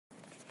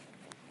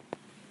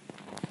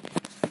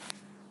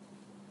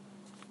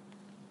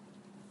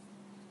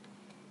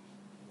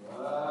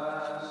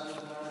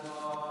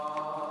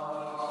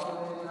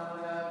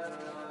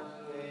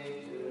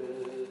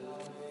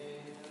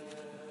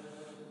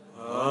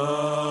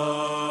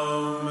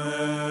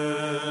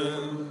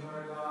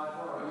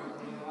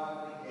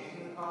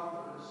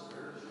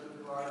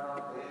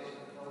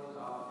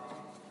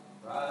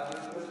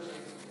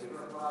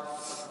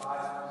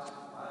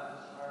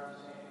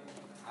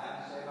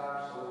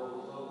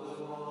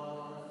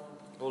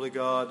Holy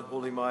God,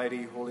 holy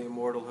mighty, holy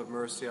immortal, have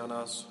mercy on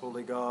us.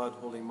 Holy God,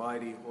 holy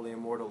mighty, holy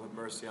immortal, have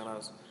mercy on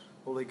us.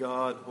 Holy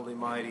God, holy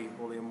mighty,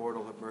 holy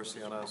immortal, have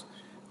mercy on us.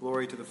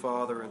 Glory to the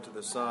Father, and to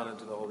the Son, and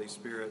to the Holy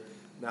Spirit,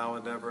 now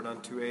and ever, and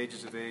unto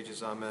ages of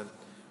ages. Amen.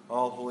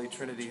 All Holy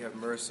Trinity, have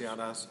mercy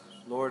on us.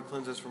 Lord,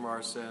 cleanse us from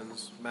our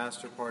sins.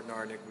 Master, pardon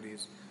our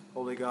iniquities.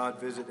 Holy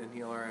God, visit and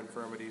heal our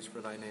infirmities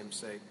for thy name's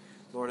sake.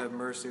 Lord, have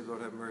mercy,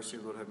 Lord, have mercy,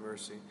 Lord, have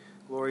mercy.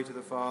 Glory to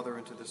the Father,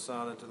 and to the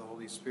Son, and to the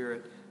Holy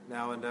Spirit,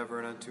 now and ever,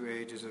 and unto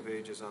ages of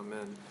ages.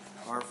 Amen.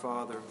 Our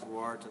Father, who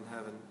art in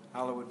heaven,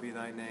 hallowed be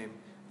thy name.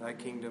 Thy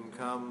kingdom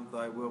come,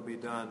 thy will be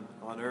done,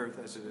 on earth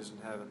as it is in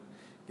heaven.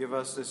 Give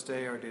us this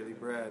day our daily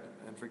bread,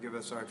 and forgive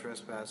us our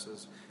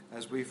trespasses,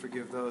 as we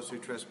forgive those who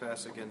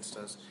trespass against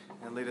us.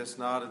 And lead us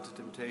not into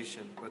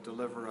temptation, but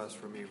deliver us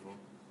from evil.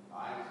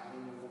 Thine is the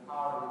kingdom, the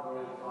power, and the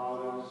glory of the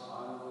Father, and the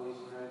Son, and the Holy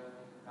Spirit,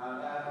 now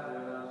and ever,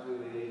 and unto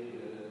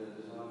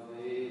ages of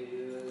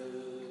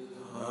ages.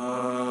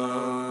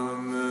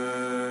 Amen.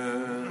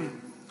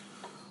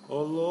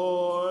 O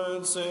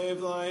Lord,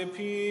 save thy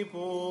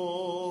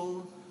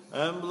people,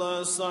 and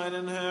bless thine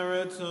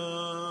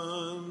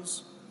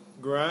inheritance,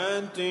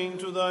 granting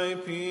to thy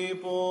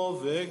people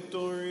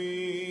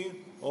victory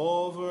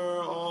over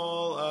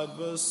all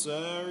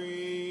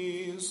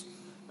adversaries,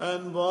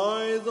 and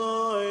by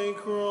thy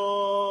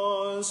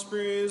cross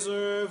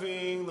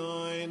preserving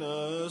thine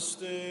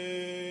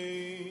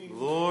estate.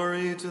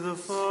 Glory to the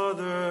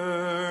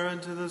Father,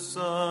 and to the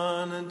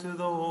Son, and to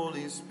the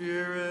Holy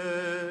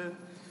Spirit.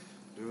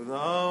 Do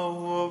thou,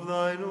 who of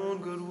thine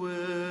own good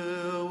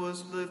will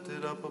wast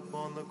lifted up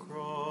upon the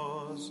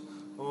cross,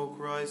 O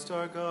Christ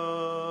our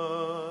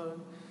God,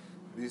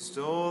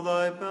 bestow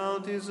thy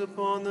bounties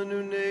upon the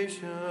new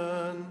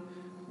nation,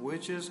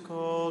 which is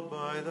called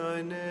by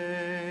thy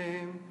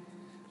name.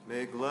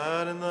 Make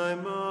glad in thy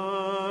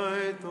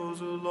might those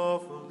who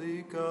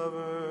lawfully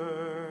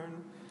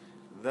govern,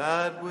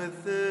 that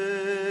with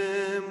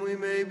them we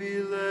may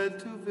be led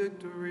to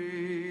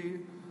victory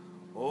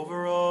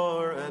over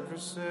our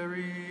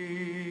adversaries,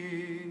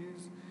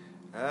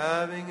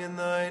 having in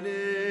thine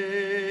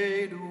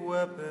aid a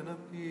weapon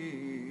of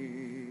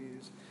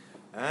peace,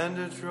 and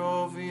a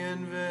trophy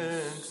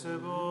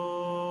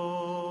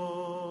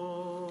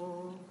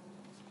invincible.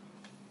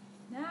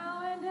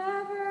 Now and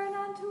ever, and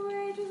unto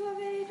ages of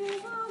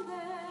ages.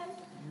 Amen.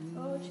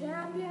 O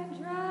champion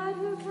dread,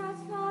 who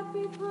canst not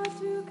be put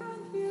to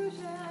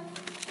confusion,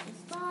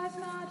 despise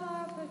not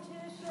our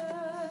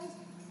petitions.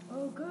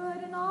 O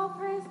good in all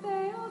praise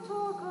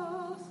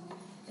Theotokos,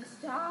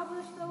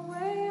 establish the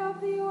way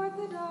of the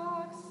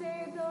Orthodox,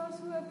 save those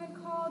who have been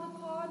called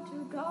upon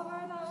to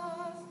govern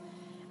us,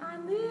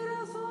 and lead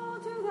us all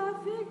to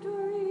that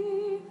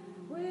victory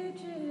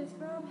which is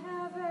from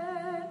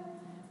heaven.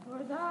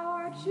 For thou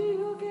art she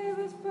who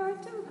gavest birth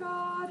to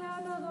God,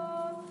 and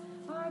alone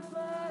art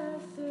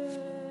blessed.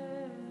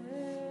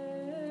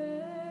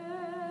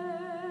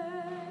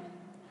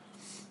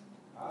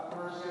 Have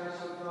mercy on us,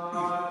 O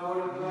God,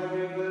 according to thy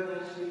great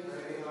goodness, we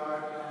pray,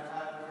 Lord, and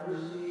have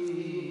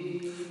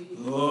mercy.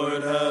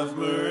 Lord, have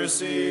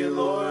mercy,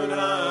 Lord,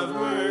 have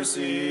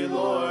mercy,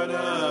 Lord,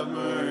 have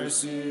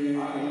mercy. I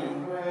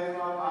pray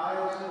for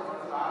pious and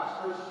Orthodox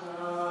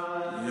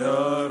Christians.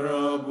 Ya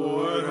Rab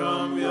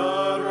Orham,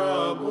 Ya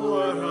Rab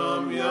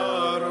Orham,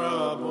 Ya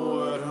Rab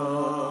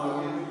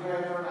Orham. We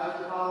pray for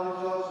Pastor Father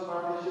Joseph,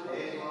 our Bishop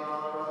Hazel, and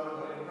all our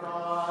brotherhood in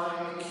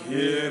Christ.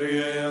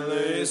 Kyrie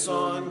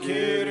eleison,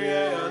 Kyrie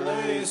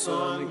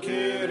eleison,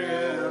 Kyrie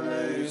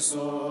eleison.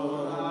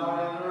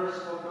 Our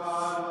merciful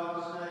God, love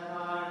us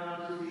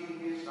mankind, unto thee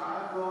be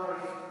ascribed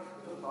glory,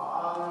 to the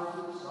Father, and to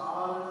the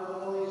Son, and to the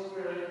Holy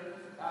Spirit,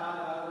 and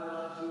ever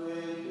unto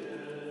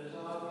ages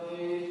of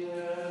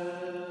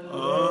ages.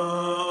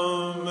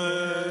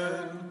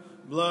 Amen.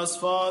 Bless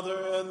Father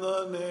in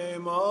the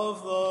name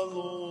of the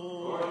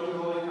Lord. Lord, you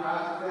holy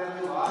Catholic and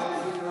to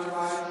life, you run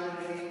by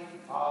Trinity,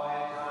 all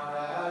mankind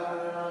ever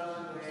and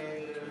unto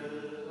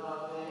ages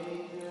of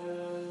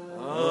ages.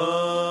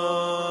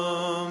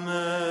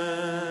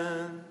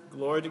 Amen.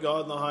 Glory to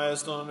God in the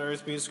highest on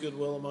earth, peace,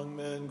 goodwill among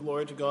men.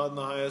 Glory to God in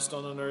the highest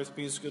on earth,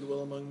 peace,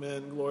 goodwill among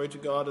men. Glory to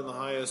God in the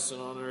highest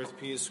and on earth,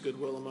 peace,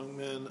 goodwill among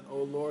men.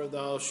 O Lord,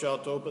 thou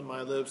shalt open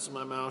my lips, and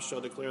my mouth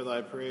shall declare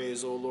thy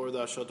praise. O Lord,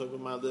 thou shalt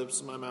open my lips,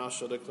 and my mouth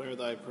shall declare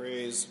thy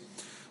praise.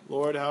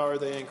 Lord, how are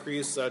they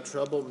increased that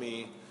trouble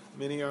me?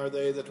 Many are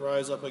they that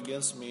rise up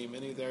against me.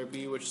 Many there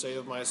be which say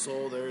of my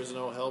soul, there is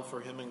no help for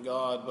him in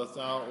God. But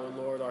thou, O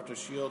Lord, art a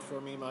shield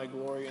for me, my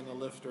glory, and the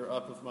lifter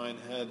up of mine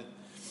head.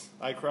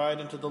 I cried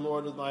unto the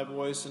Lord with my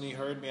voice, and he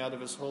heard me out of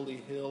his holy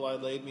hill. I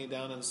laid me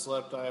down and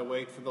slept. I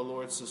awaked, for the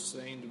Lord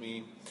sustained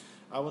me.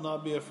 I will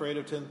not be afraid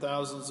of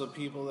 10,000s of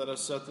people that have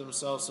set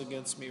themselves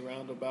against me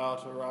round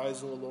about.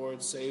 Arise, O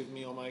Lord, save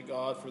me, O my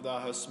God, for thou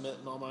hast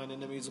smitten all mine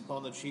enemies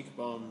upon the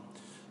cheekbone.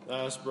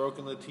 Thou hast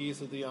broken the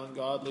teeth of the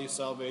ungodly.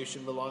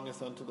 Salvation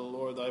belongeth unto the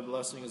Lord. Thy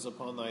blessing is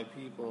upon thy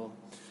people.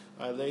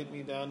 I laid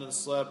me down and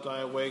slept. I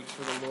awaked,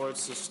 for the Lord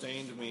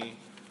sustained me.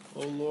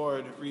 O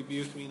Lord,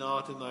 rebuke me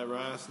not in thy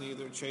wrath,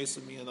 neither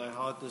chasten me in thy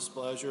hot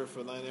displeasure,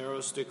 for thine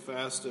arrows stick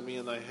fast in me,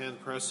 and thy hand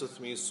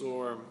presseth me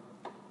sore.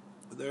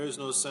 There is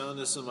no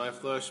soundness in my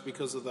flesh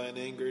because of thine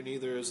anger,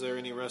 neither is there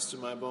any rest in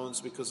my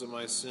bones because of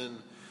my sin.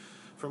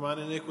 For mine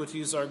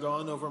iniquities are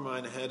gone over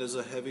mine head as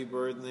a heavy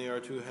burden, they are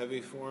too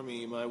heavy for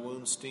me. My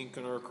wounds stink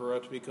and are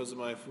corrupt because of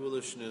my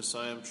foolishness.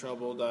 I am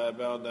troubled, I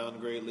bow down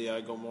greatly, I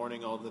go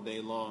mourning all the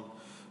day long.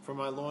 For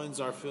my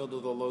loins are filled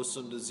with a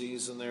loathsome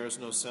disease, and there is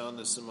no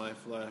soundness in my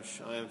flesh.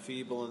 I am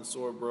feeble and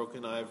sore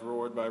broken, I have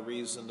roared by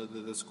reason of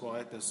the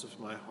disquietness of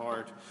my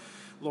heart.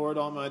 Lord,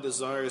 all my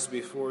desire is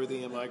before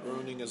thee, and my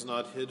groaning is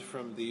not hid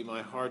from thee.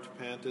 My heart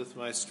panteth,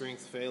 my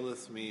strength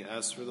faileth me.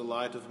 As for the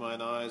light of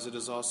mine eyes, it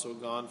is also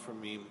gone from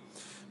me.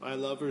 My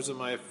lovers and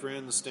my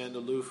friends stand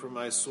aloof from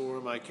my sore,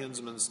 my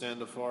kinsmen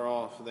stand afar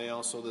off. They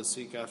also that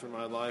seek after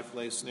my life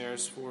lay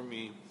snares for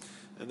me.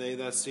 And they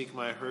that seek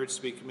my hurt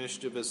speak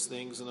mischievous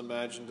things and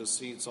imagine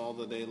deceits all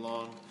the day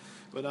long.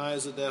 But I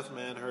as a deaf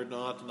man heard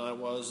not, and I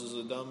was as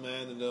a dumb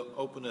man and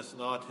openeth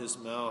not his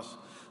mouth.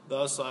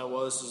 Thus I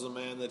was as a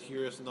man that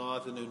heareth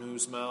not, and in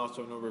whose mouth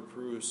are no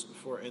reproofs.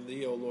 For in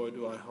thee, O Lord,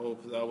 do I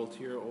hope. Thou wilt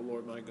hear, O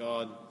Lord my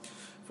God.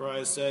 For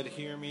I said,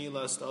 hear me,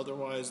 lest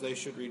otherwise they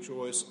should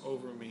rejoice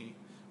over me.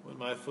 When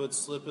my foot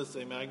slippeth,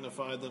 they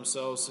magnify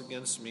themselves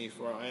against me.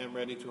 For I am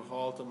ready to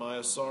halt, and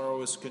my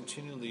sorrow is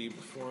continually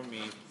before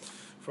me.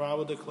 For I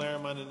will declare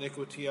mine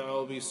iniquity, I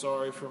will be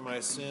sorry for my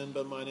sin.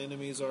 But mine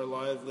enemies are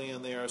lively,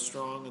 and they are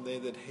strong, and they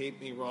that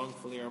hate me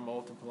wrongfully are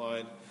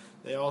multiplied.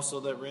 They also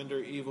that render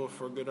evil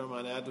for good are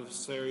mine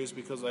adversaries,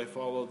 because I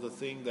follow the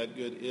thing that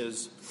good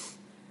is.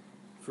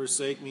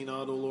 Forsake me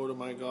not, O Lord, O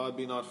my God,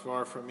 be not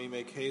far from me.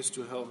 Make haste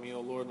to help me,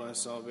 O Lord, my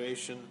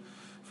salvation.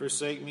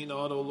 Forsake me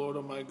not, O Lord,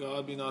 O my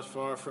God, be not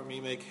far from me.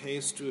 Make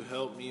haste to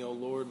help me, O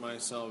Lord, my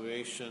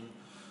salvation.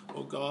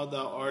 O God,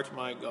 thou art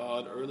my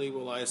God, early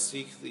will I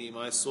seek thee.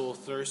 My soul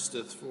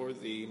thirsteth for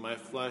thee, my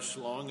flesh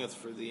longeth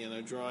for thee, in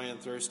a dry and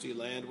thirsty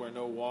land where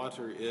no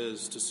water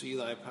is, to see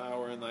thy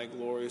power and thy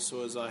glory,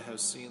 so as I have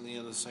seen thee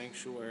in the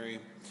sanctuary.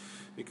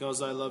 Because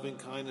thy loving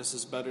kindness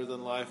is better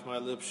than life, my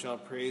lips shall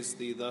praise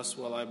thee. Thus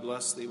will I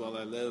bless thee while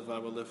I live. I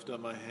will lift up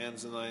my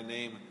hands in thy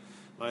name.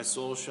 My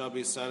soul shall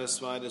be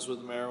satisfied as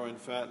with marrow and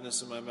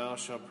fatness, and my mouth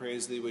shall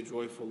praise thee with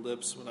joyful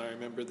lips, when I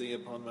remember thee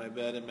upon my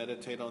bed and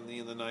meditate on thee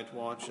in the night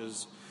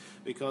watches.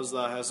 Because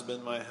thou hast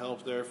been my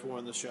help, therefore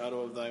in the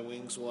shadow of thy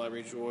wings will I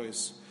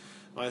rejoice.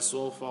 My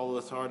soul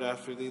followeth hard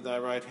after thee, thy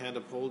right hand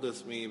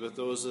upholdeth me. But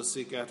those that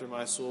seek after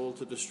my soul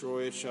to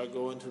destroy it shall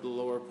go into the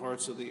lower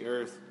parts of the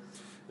earth.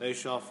 They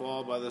shall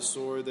fall by the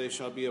sword, they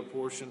shall be a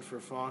portion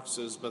for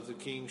foxes, but the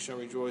king shall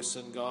rejoice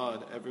in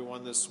God. Every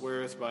one that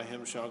sweareth by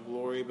him shall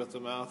glory, but the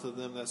mouth of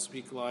them that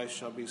speak lies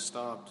shall be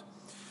stopped.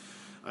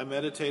 I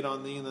meditate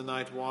on thee in the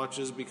night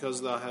watches,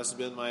 because thou hast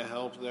been my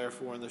help.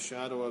 Therefore in the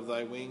shadow of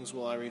thy wings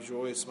will I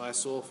rejoice. My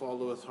soul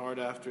followeth hard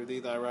after thee,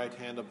 thy right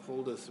hand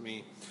upholdeth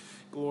me.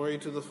 Glory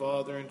to the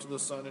Father, and to the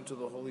Son, and to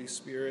the Holy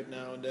Spirit,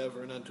 now and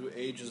ever, and unto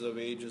ages of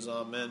ages.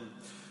 Amen.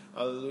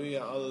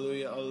 Alleluia,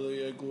 alleluia,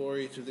 alleluia,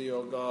 glory to thee,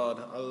 O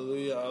God.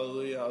 Alleluia,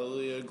 alleluia,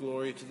 alleluia,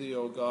 glory to thee,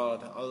 O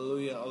God.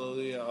 Alleluia,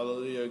 alleluia,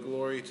 alleluia,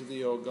 glory to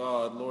thee, O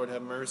God. Lord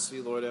have mercy,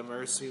 Lord have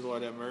mercy,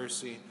 Lord have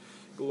mercy.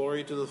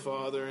 Glory to the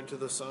Father, and to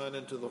the Son,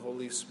 and to the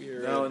Holy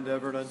Spirit. Now and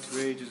ever, and unto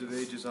ages of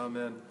ages.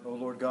 Amen. O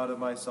Lord God of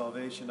my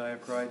salvation, I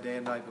have cried day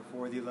and night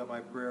before thee. Let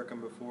my prayer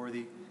come before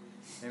thee.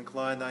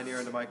 Incline thine ear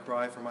unto my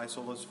cry, for my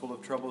soul is full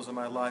of troubles, and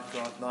my life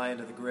draweth nigh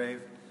unto the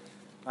grave.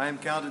 I am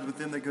counted with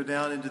them that go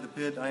down into the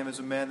pit. I am as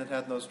a man that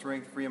hath no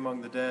strength, free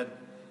among the dead,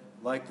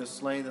 like the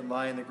slain that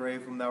lie in the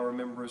grave, whom thou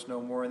rememberest no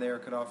more, and they are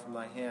cut off from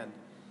thy hand.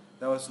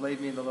 Thou hast laid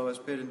me in the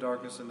lowest pit in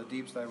darkness, and the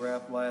deeps thy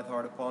wrath lieth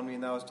hard upon me,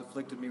 and thou hast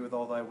afflicted me with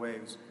all thy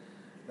waves.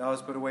 Thou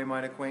hast put away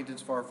mine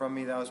acquaintance far from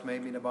me, thou hast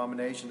made me an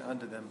abomination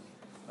unto them.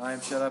 I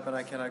am shut up, and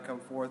I cannot come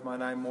forth,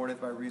 mine eye mourneth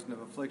by reason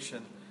of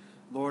affliction.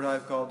 Lord, I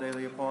have called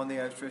daily upon thee,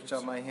 I have stretched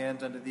out my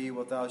hands unto thee.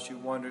 Wilt thou shew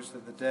wonders to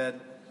the dead?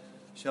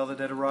 Shall the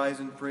dead arise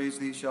and praise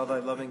thee? Shall thy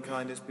loving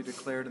kindness be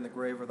declared in the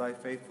grave, or thy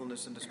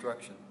faithfulness in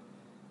destruction?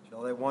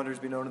 Shall thy wonders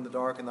be known in the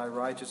dark, and thy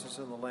righteousness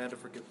in the land of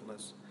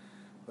forgetfulness?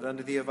 But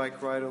unto thee have I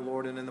cried, O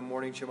Lord, and in the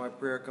morning shall my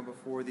prayer come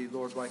before thee.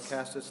 Lord, why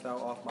castest thou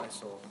off my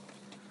soul?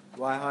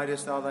 Why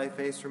hidest thou thy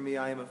face from me?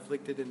 I am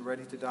afflicted and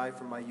ready to die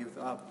from my youth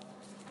up.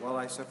 While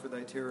I suffer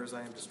thy terrors,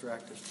 I am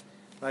distracted.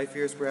 Thy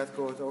fierce wrath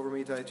goeth over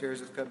me, thy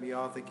terrors have cut me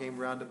off. They came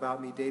round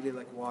about me daily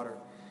like water.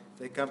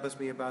 They compass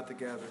me about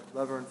together.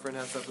 Lover and friend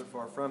have suffered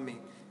far from me,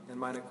 and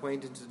mine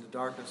acquaintance into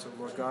darkness. O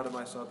Lord God of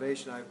my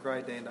salvation, I have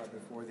cried day and night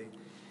before thee.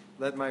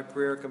 Let my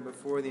prayer come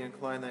before thee, and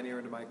incline thine ear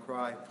unto my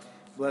cry.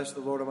 Bless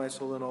the Lord, O my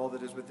soul, and all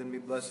that is within me.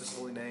 Bless his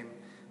holy name.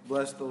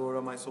 Bless the Lord,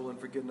 O my soul, and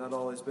forget not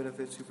all his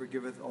benefits, who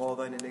forgiveth all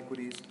thine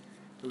iniquities,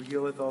 who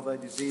healeth all thy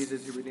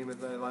diseases, who redeemeth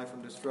thy life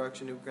from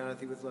destruction, who crowneth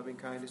thee with loving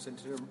kindness and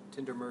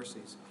tender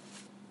mercies,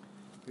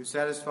 who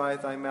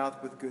satisfieth thy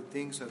mouth with good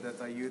things, so that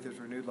thy youth is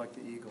renewed like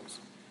the eagles.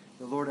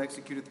 The Lord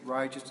executeth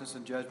righteousness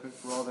and judgment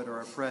for all that are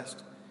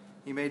oppressed.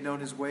 He made known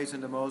his ways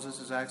unto Moses,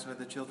 his acts unto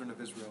the children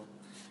of Israel.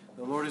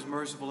 The Lord is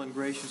merciful and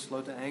gracious,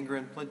 slow to anger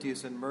and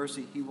plenteous in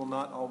mercy. He will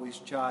not always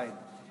chide,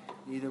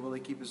 neither will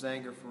he keep his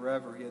anger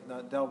forever. He hath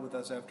not dealt with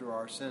us after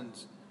our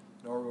sins,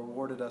 nor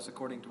rewarded us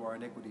according to our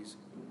iniquities.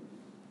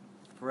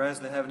 For as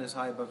the heaven is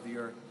high above the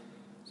earth,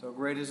 so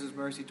great is his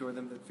mercy toward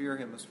them that fear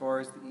him. As far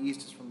as the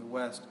east is from the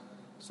west,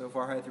 so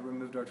far hath he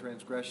removed our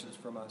transgressions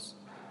from us.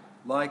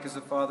 Like as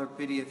a father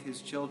pitieth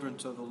his children,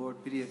 so the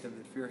Lord pitieth them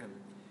that fear him.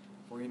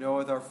 For he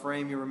knoweth our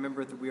frame, he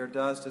remembereth that we are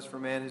dust. As for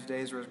man, his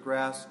days are as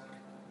grass,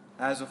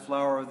 as a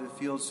flower of the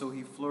field, so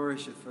he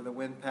flourisheth. For the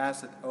wind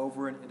passeth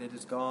over it, and it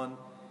is gone,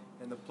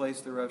 and the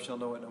place thereof shall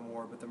know it no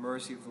more. But the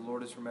mercy of the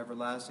Lord is from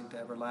everlasting to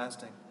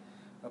everlasting,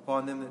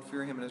 upon them that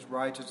fear him, and his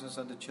righteousness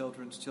unto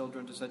children's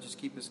children, to such as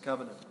keep his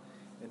covenant,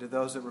 and to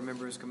those that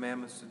remember his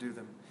commandments to do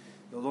them.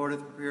 The Lord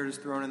hath prepared his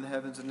throne in the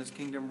heavens, and his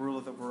kingdom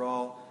ruleth over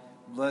all.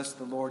 Bless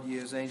the Lord, ye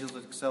his angels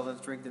that excel in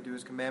strength, that do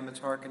his commandments,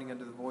 hearkening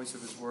unto the voice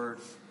of his word.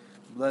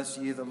 Bless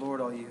ye the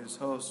Lord, all ye his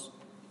hosts,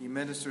 ye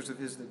ministers of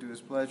his that do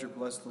his pleasure.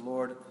 Bless the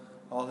Lord,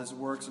 all his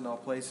works in all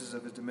places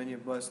of his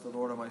dominion. Bless the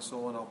Lord, O my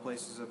soul, in all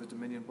places of his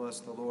dominion. Bless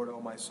the Lord,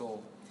 O my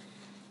soul.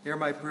 Hear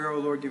my prayer, O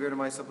Lord, give ear to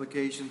my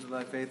supplications, and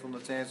thy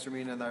faithfulness answer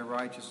me, and in thy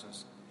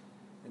righteousness.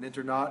 And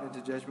enter not into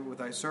judgment with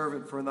thy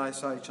servant, for in thy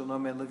sight shall no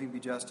man living be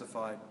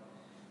justified.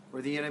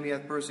 For the enemy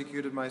hath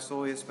persecuted my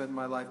soul, he hath spent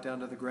my life down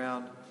to the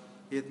ground.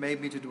 He hath made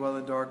me to dwell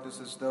in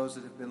darkness as those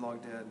that have been long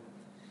dead.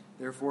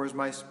 Therefore is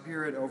my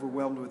spirit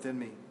overwhelmed within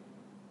me.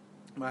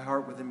 My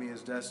heart within me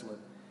is desolate.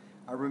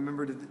 I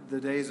remember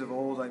the days of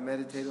old. I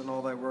meditate on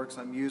all thy works.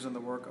 I muse on the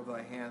work of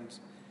thy hands.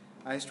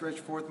 I stretch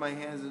forth my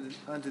hands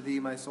unto thee.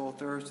 My soul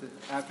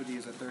thirsteth after thee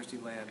as a thirsty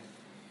land.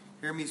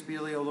 Hear me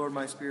speedily, O Lord,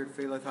 my spirit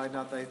faileth. Hide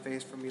not thy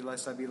face from me,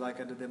 lest I be like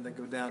unto them that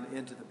go down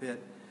into the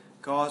pit.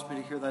 Cause me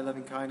to hear thy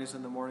loving kindness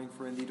in the morning,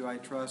 for in thee do I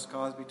trust.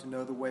 Cause me to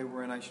know the way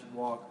wherein I should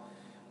walk,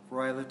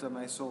 for I lift up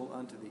my soul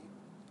unto thee.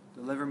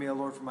 Deliver me, O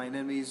Lord, from mine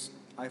enemies.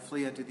 I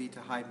flee unto thee to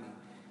hide me.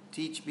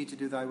 Teach me to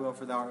do thy will,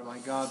 for thou art my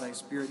God. Thy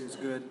spirit is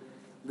good.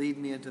 Lead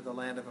me into the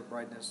land of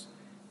uprightness.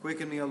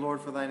 Quicken me, O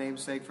Lord, for thy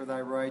name's sake, for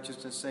thy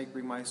righteousness' sake.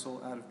 Bring my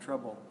soul out of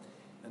trouble.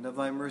 And of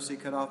thy mercy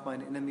cut off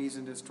mine enemies,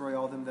 and destroy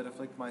all them that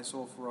afflict my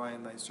soul, for I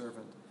am thy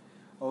servant.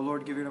 O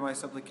Lord, give ear to my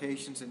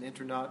supplications, and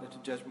enter not into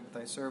judgment with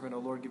thy servant. O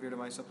Lord, give ear to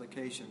my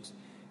supplications,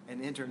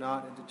 and enter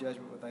not into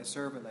judgment with thy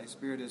servant. Thy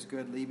spirit is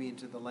good. Lead me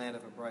into the land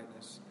of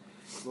uprightness.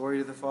 Glory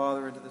to the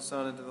Father, and to the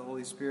Son, and to the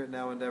Holy Spirit,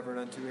 now and ever, and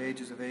unto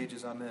ages of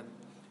ages. Amen.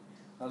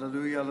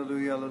 Alleluia,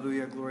 alleluia,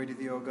 alleluia. Glory to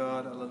thee, O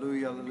God.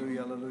 Alleluia,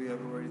 alleluia, alleluia.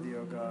 Glory to thee,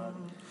 O God.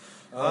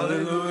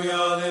 Alleluia,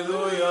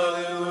 alleluia,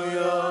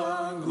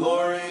 alleluia.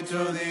 Glory to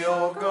thee,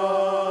 O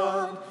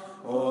God.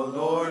 O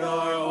Lord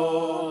our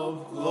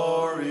hope,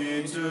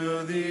 glory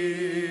to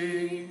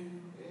thee.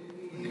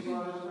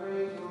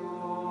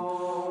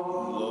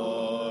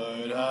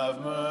 Lord,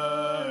 have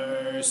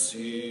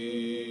mercy.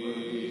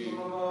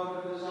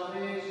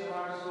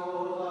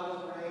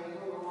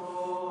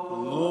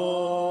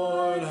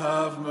 Lord,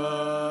 have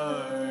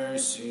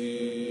mercy.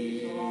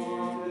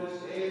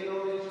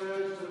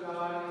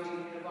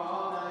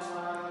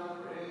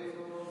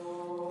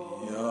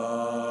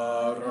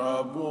 Ya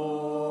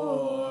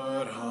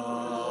Rabbor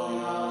Ham.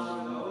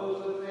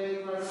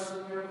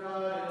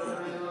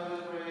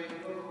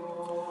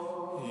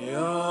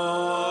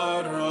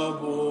 Ya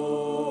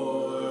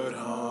Rabbor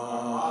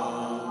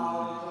Ham.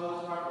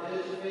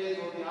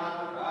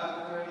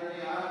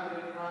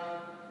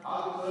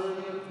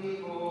 Kyrie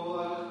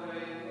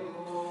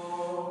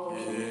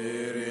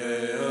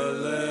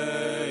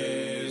eleison.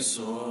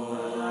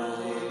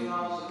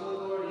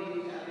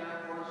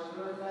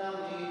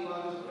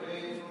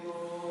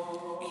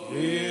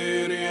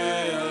 Kyrie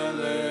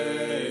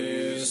eleison.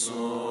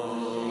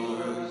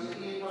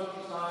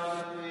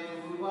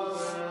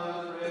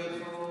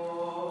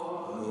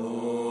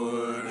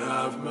 Lord,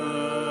 have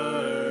mercy.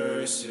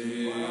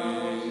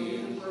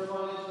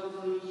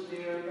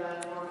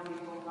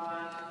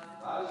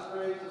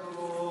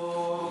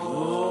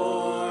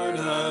 Lord,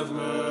 have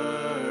mercy.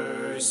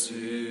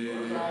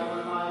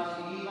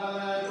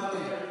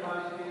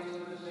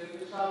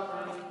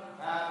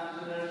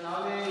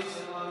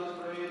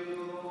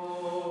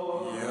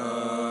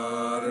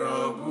 Ya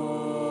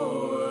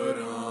Rabbor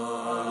Ham.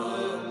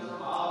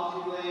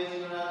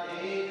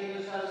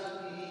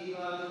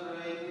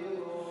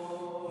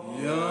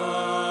 Ya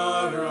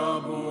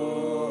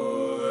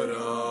Rabbor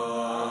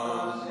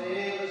Ham.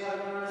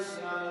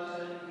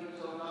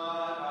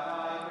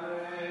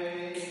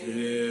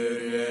 Kyrie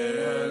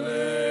eleison.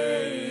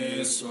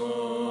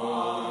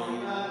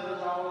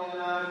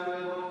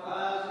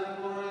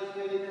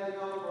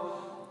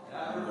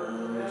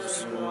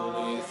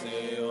 Holy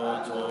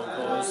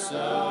Theotokos,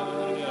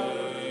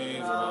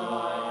 save us.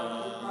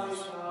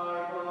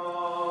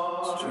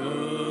 To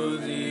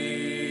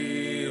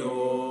thee, O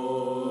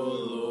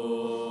Lord.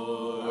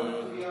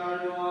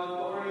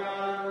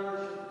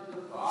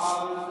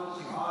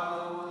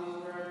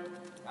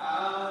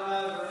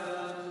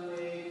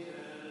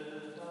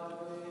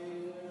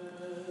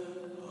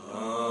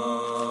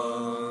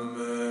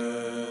 Amen.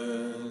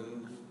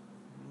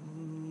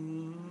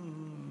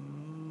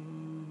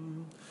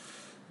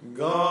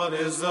 God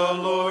is the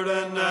Lord,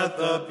 and hath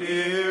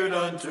appeared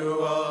unto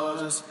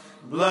us.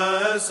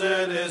 Blessed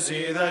is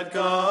he that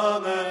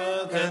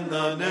cometh in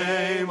the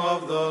name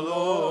of the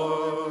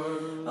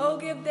Lord. O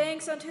give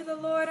thanks unto the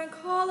Lord, and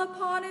call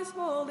upon his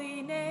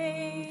holy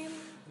name.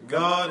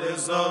 God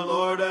is the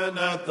Lord, and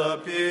hath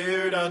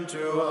appeared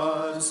unto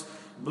us.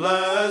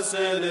 Blessed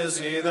is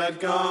he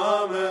that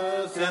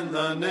cometh in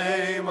the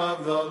name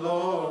of the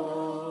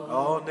Lord.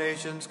 All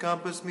nations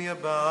compass me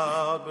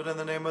about, but in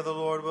the name of the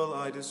Lord will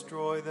I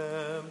destroy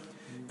them.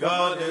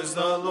 God is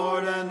the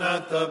Lord, and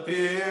hath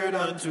appeared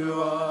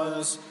unto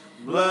us.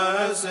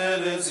 Blessed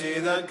is he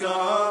that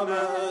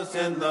cometh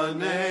in the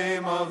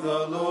name of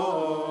the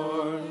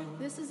Lord.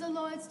 This is the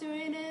Lord's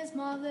doing, it is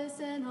marvelous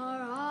in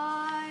our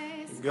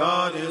eyes.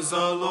 God is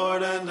the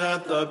Lord, and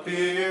hath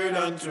appeared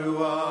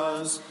unto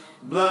us.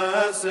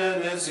 Blessed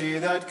is he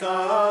that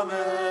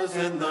cometh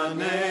in the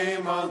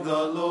name of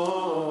the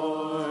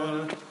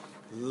Lord.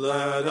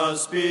 Let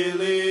us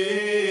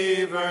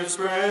believers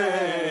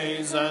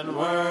praise and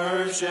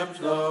worship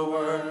the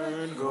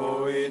Word.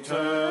 Go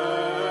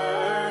eternal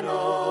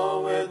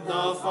with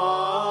the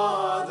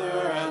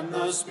Father and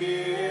the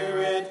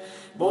Spirit,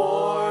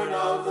 born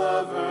of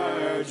the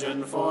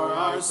Virgin for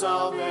our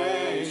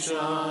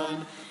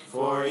salvation.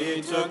 For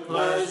he took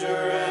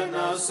pleasure in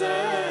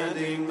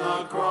ascending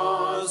the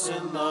cross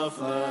in the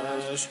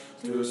flesh,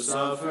 to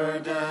suffer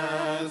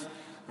death,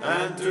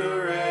 and to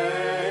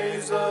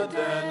raise the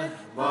dead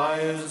by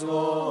his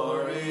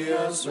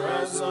glorious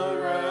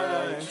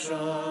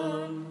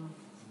resurrection.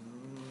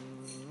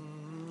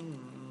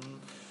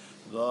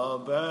 The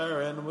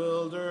barren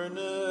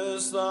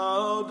wilderness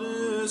thou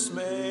didst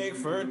make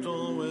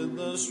fertile with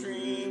the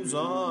streams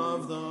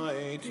of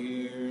thy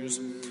tears,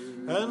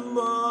 and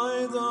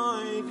by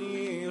thy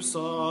deep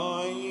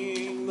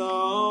sighing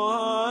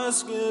thou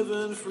hast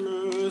given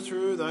fruit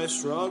through thy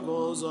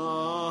struggles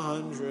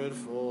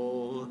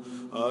 100-fold.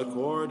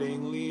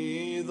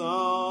 Accordingly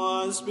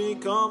thou hast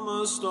become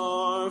a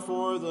star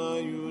for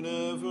the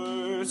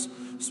universe,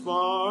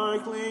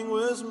 sparkling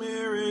with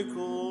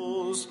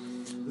miracles.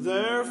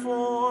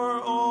 Therefore,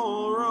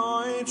 O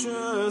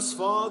righteous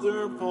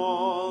Father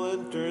Paul,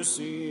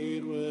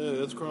 intercede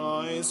with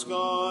Christ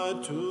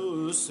God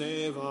to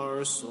save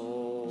our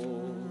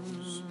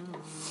souls.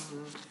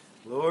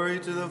 Glory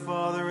to the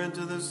Father, and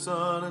to the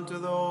Son, and to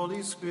the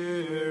Holy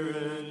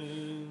Spirit.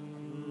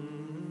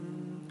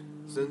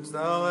 Since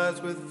thou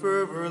hast with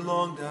fervor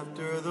longed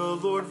after the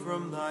Lord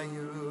from thy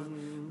youth,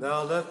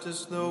 thou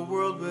leftest the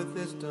world with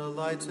its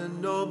delights, and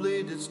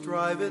nobly didst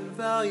strive in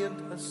valiant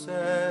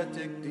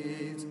ascetic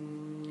deeds.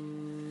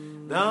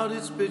 Thou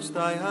didst pitch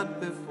thy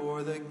hut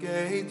before the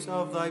gates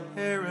of thy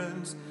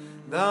parents.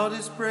 Thou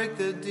didst break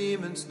the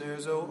demon's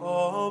snares, O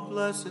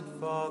all-blessed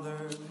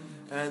Father.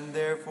 And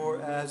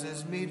therefore, as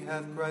is meet,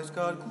 hath Christ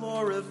God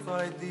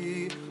glorified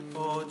thee,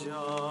 O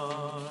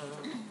John.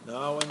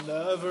 Now and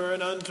ever,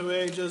 and unto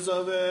ages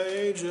of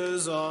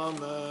ages.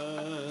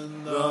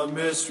 Amen. The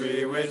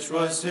mystery which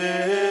was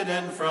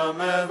hidden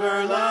from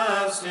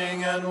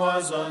everlasting, and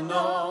was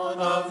unknown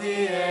of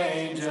the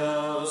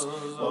angels,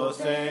 O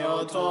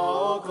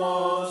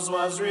Theotokos,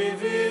 was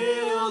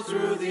revealed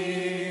through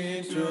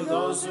thee to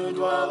those who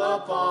dwell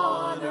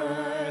upon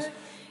earth,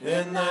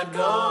 in that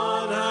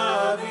God,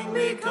 having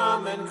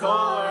become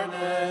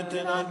incarnate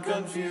in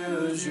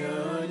unconfused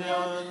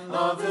union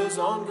of his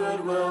own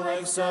goodwill,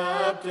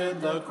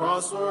 accepted the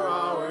cross for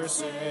our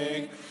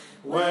sake,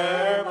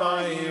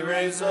 whereby he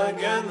raised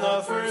again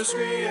the first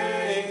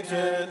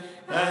created,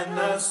 and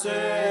has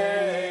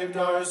saved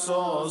our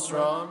souls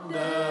from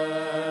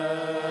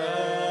death.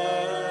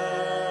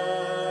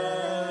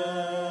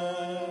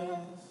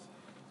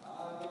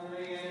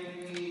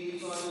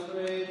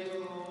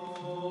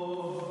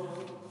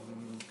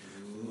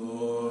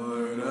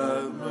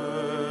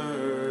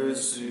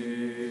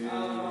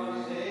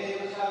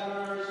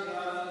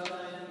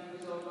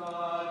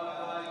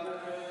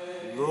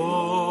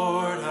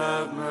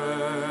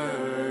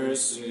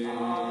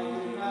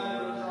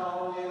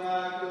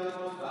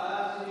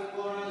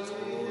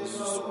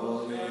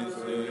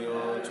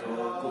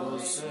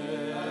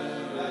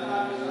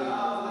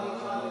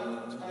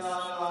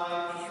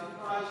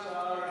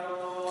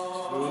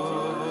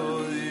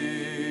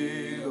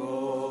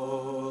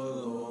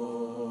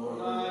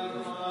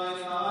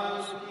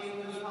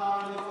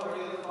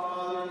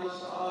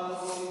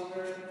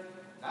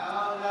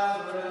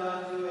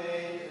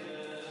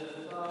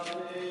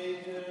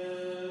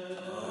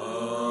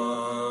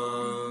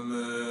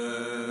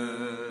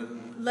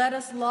 Let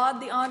us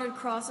laud the honored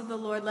cross of the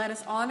Lord. Let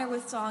us honor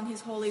with song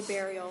his holy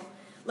burial.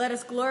 Let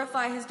us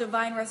glorify his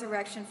divine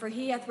resurrection, for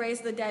he hath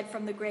raised the dead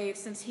from the grave,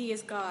 since he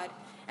is God,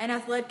 and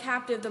hath led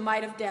captive the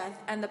might of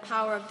death and the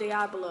power of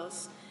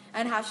Diabolos,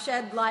 and hath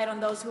shed light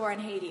on those who are in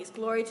Hades.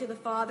 Glory to the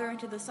Father, and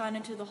to the Son,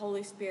 and to the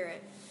Holy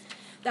Spirit.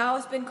 Thou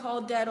hast been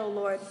called dead, O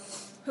Lord,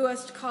 who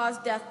hast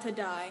caused death to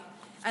die.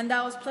 And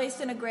thou wast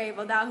placed in a grave,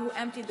 O thou who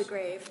emptied the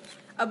grave.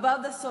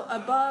 Above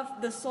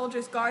the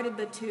soldiers guarded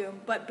the tomb,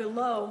 but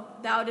below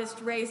thou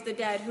didst raise the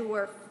dead who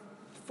were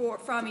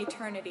from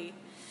eternity.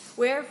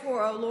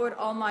 Wherefore, O Lord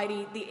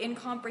Almighty, the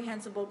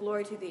incomprehensible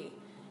glory to thee,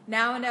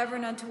 now and ever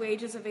and unto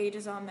ages of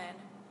ages. Amen.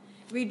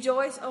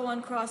 Rejoice, O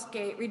uncrossed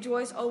gate,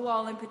 rejoice, O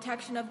wall, in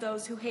protection of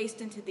those who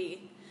hasten to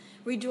thee.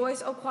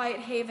 Rejoice, O quiet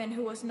haven,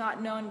 who was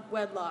not known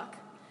wedlock.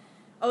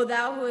 O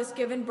thou who hast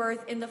given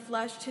birth in the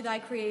flesh to thy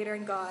Creator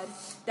and God,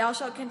 thou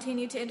shalt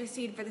continue to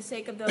intercede for the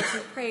sake of those who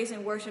praise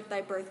and worship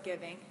thy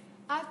birth-giving.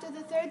 After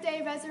the third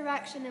day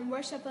resurrection and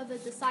worship of the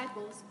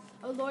disciples,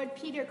 O Lord,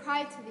 Peter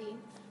cried to thee.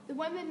 The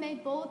women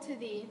made bold to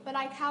thee, but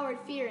I cowered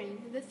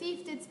fearing. The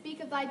thief did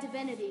speak of thy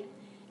divinity,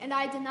 and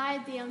I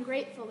denied thee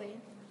ungratefully.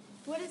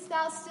 Wouldst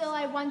thou still,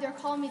 I wonder,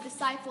 call me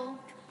disciple,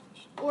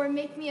 or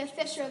make me a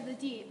fisher of the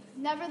deep?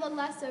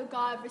 Nevertheless, O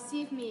God,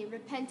 receive me,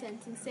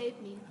 repentant, and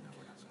save me.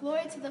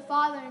 Glory to the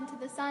Father, and to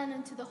the Son,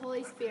 and to the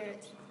Holy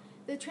Spirit.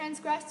 The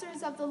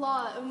transgressors of the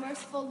law, O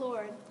merciful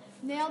Lord,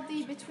 nailed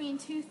thee between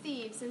two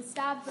thieves, and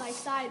stabbed thy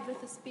side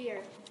with a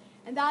spear.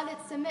 And thou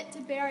didst submit to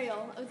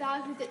burial, O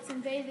thou who didst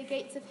invade the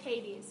gates of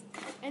Hades,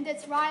 and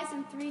didst rise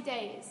in 3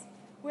 days.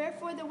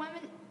 Wherefore the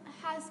women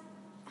has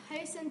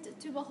hastened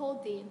to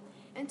behold thee,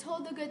 and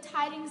told the good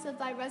tidings of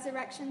thy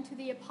resurrection to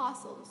the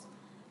apostles.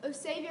 O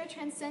Savior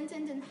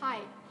transcendent in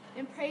height,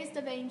 and praised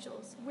of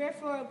angels,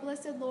 wherefore, O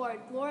blessed Lord,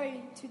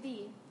 glory to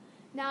thee,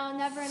 now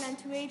and ever and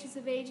unto ages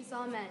of ages.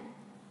 Amen.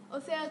 O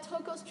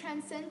Theotokos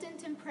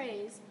transcendent in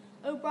praise,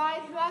 O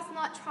bride who hast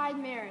not tried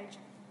marriage,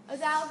 O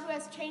thou who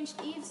hast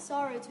changed Eve's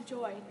sorrow to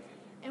joy,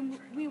 and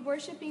we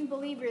worshipping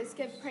believers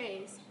give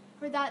praise,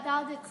 for that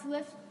thou didst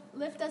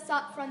lift us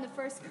up from the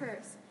first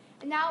curse,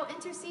 and now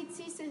intercede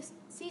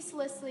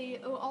ceaselessly,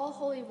 O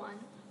all-holy one,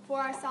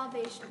 for our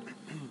salvation.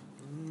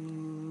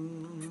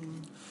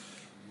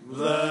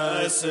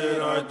 Blessed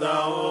art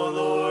thou, O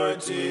Lord,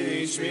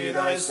 teach me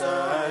thy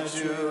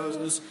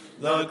statutes.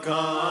 The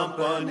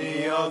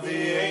company of the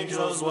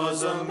angels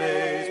was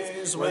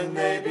amazed when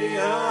they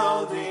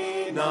beheld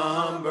thee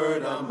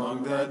numbered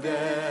among the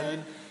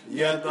dead.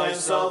 Yet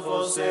thyself,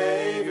 O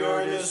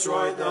Savior,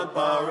 destroyed the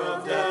power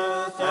of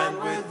death, and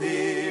with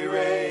thee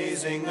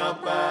raising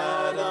up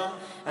Adam,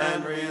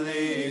 and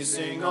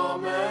releasing all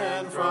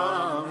men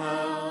from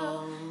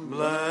hell.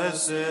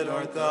 Blessed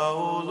art thou,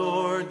 O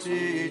Lord,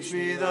 teach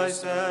me thy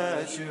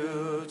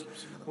statutes.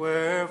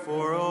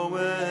 Wherefore, O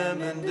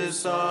women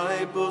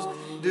disciples,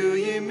 do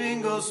ye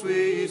mingle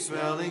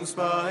sweet-smelling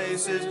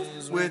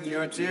spices with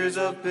your tears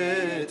of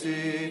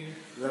pity?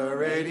 The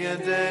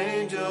radiant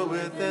angel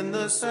within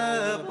the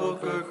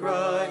sepulchre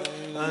cried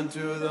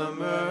unto the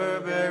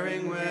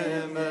myrrh-bearing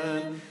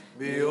women,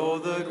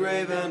 behold the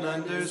grave and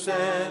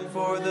understand,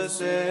 for the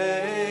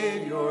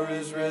Savior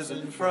is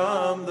risen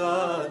from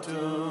the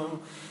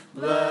tomb.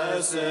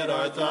 Blessed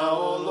art thou,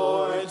 O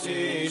Lord,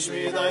 teach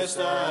me thy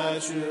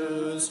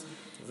statutes.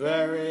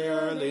 Very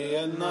early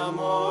in the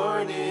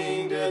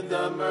morning did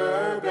the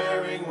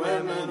myrrh-bearing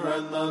women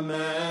run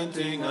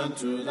lamenting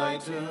unto thy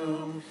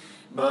tomb.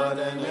 But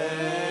an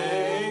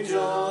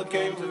angel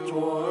came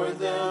toward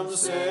them,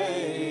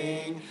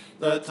 saying,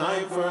 the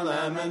time for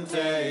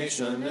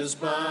lamentation is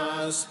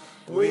past.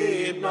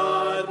 Weep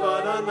not,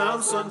 but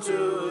announce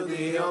unto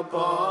the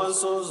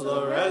apostles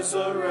the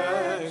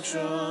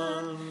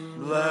resurrection.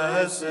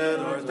 Blessed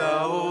art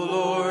thou, O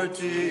Lord,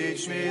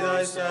 teach me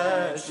thy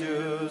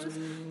statutes.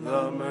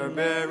 The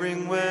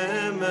myrrh-bearing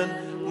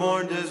women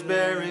mourned as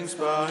bearing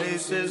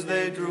spices.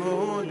 They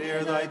drew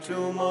near thy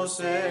tomb, O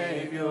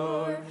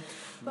Savior.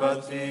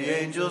 But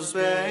the angel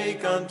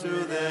spake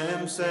unto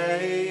them,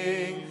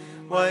 saying,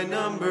 why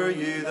number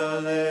ye the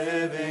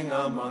living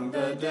among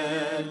the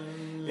dead?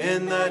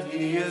 In that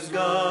he is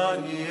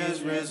God, he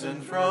is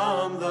risen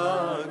from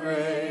the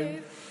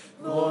grave.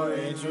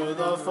 Glory to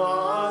the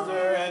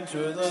Father, and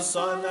to the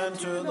Son, and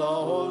to the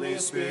Holy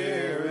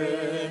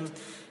Spirit.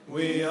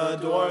 We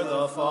adore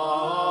the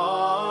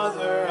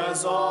Father,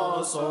 as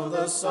also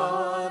the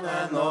Son,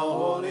 and the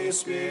Holy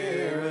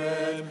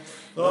Spirit.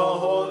 The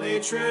Holy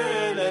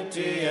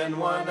Trinity in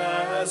one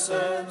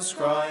essence,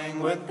 crying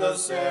with the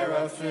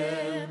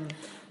seraphim,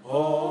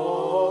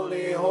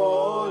 holy,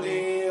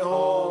 holy,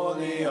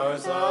 holy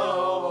art thou,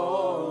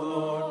 O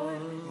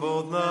Lord,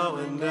 both now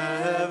and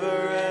ever,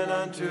 and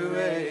unto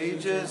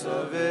ages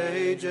of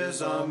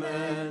ages.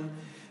 Amen.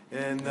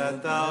 In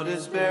that thou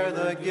didst bear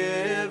the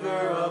giver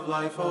of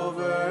life, O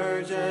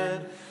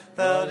Virgin,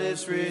 thou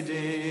didst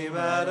redeem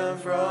Adam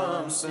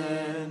from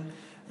sin,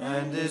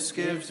 and didst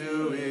give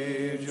to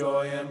Eve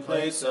joy in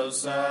place of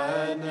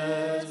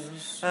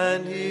sadness.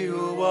 And he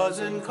who was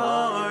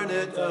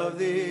incarnate of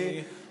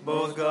thee,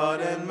 both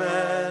God and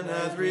man,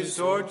 hath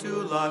restored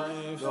to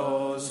life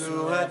those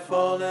who had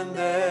fallen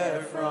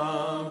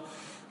therefrom.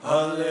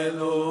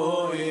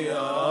 Alleluia,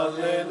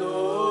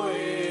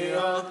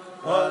 alleluia,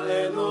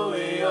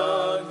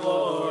 alleluia,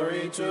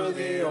 glory to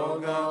thee, O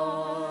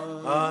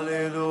God.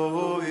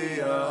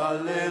 Alleluia,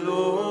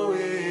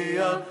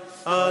 alleluia,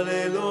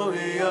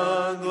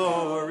 alleluia,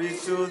 glory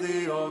to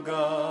thee, O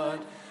God.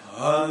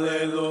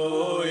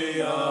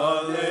 Alleluia,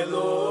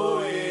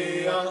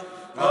 alleluia,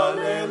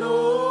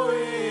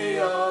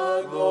 alleluia,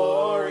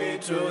 glory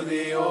to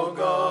thee, O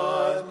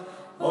God,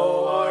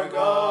 O our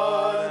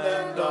God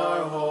and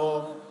our hope.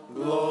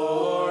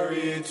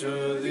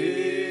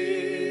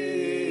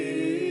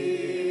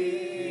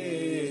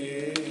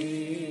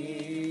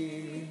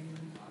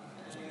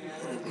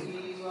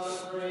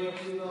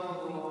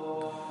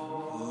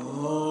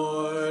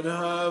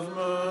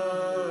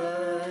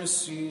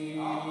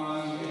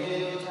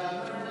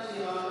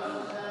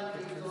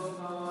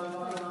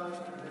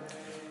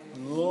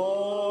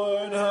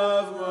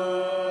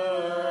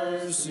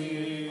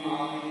 mercy.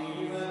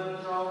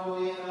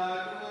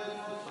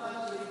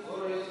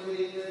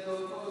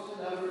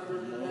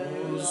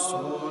 Most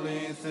holy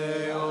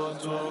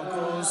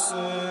Theotokos,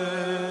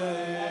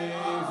 save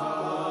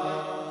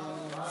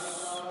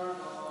us.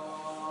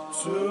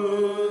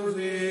 To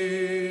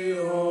thee,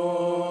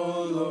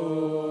 O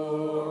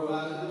Lord.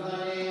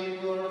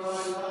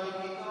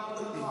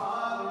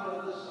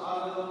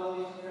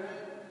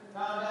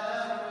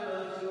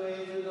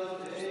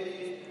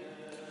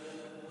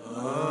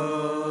 Amen.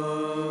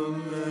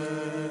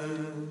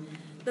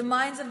 The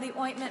minds of the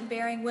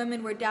ointment-bearing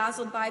women were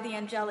dazzled by the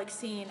angelic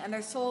scene, and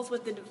their souls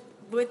with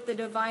the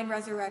divine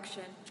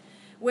resurrection.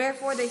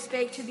 Wherefore they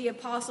spake to the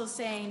apostles,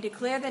 saying,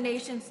 Declare the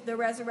nations the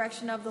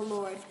resurrection of the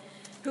Lord,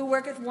 who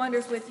worketh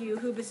wonders with you,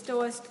 who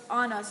bestoweth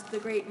on us the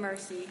great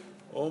mercy.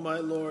 O my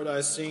Lord,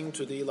 I sing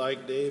to thee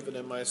like David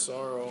in my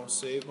sorrow.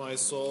 Save my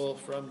soul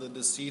from the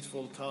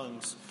deceitful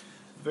tongues.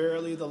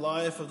 Verily, the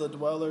life of the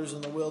dwellers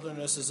in the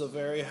wilderness is a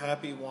very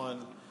happy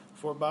one,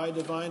 for by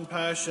divine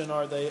passion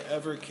are they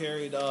ever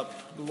carried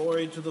up.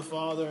 Glory to the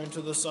Father, and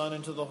to the Son,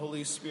 and to the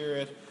Holy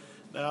Spirit,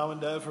 now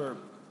and ever,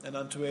 and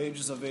unto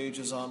ages of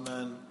ages.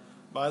 Amen.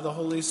 By the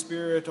Holy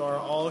Spirit are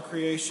all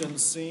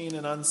creations seen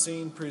and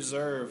unseen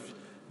preserved,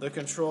 the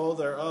control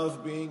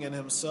thereof being in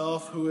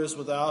himself, who is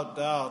without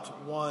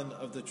doubt one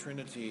of the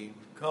Trinity.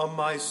 Come,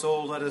 my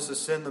soul, let us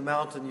ascend the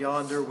mountain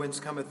yonder, whence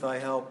cometh thy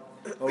help.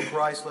 O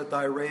Christ, let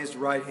thy raised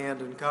right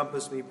hand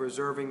encompass me,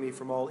 preserving me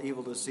from all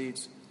evil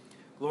deceits.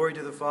 Glory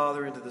to the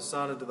Father, and to the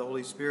Son, and to the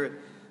Holy Spirit,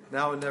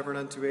 now and ever, and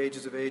unto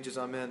ages of ages.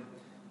 Amen.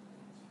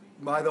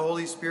 By the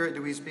Holy Spirit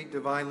do we speak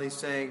divinely,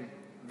 saying,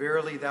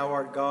 Verily thou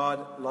art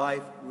God,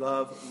 life,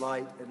 love,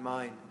 light, and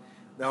mind.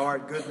 Thou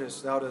art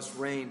goodness, thou dost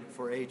reign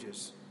for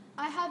ages.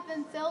 I have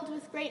been filled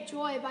with great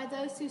joy by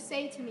those who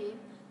say to me,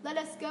 Let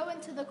us go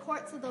into the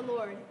courts of the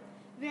Lord.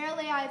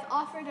 Verily I have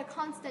offered a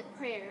constant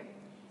prayer.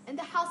 In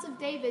the house of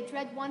David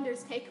dread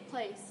wonders take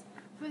place,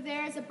 for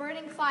there is a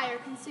burning fire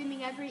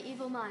consuming every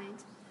evil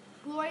mind.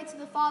 Glory to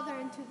the Father,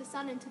 and to the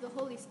Son, and to the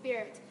Holy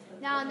Spirit,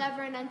 now and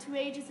ever, and unto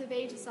ages of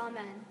ages.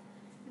 Amen.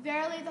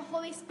 Verily the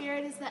Holy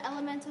Spirit is the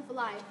element of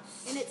life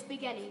in its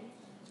beginning,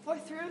 for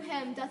through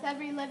him doth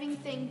every living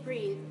thing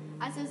breathe,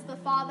 as is the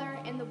Father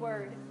and the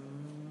Word.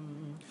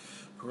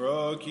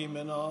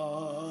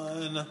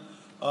 Prokimenon.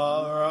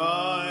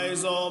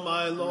 Arise, O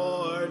my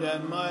Lord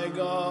and my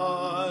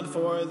God,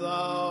 for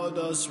thou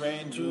dost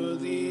reign to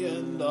the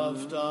end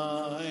of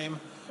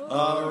time.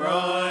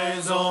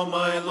 Arise, O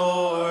my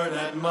Lord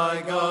and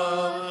my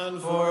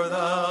God, for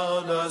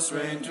thou dost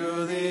reign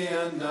to the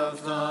end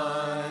of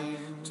time.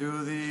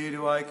 To thee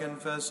do I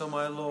confess, O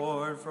my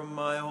Lord, from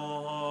my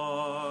whole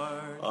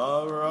heart.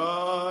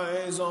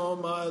 Arise, O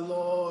my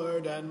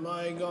Lord and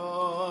my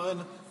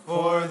God,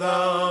 for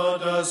thou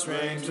dost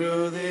reign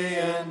to the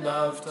end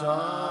of time.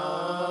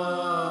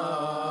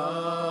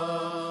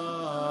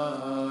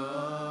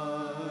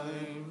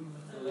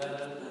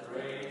 Let us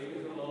pray to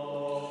the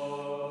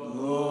Lord.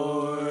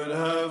 Lord,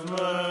 have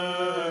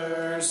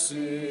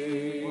mercy.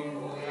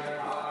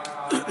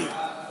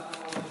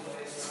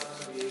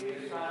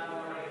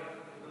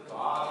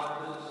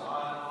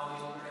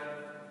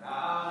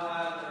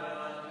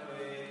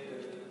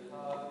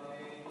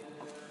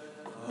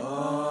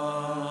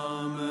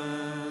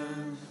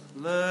 Amen.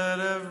 Let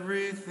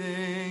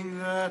everything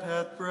that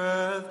hath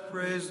breath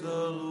praise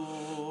the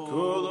Lord.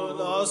 Kulun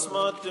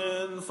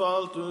asmatin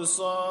faltus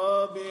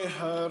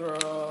abihara.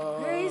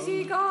 Praise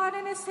ye God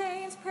and his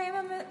saints,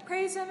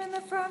 praise him in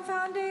the firm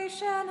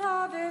foundation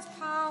of his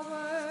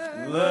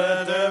power.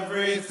 Let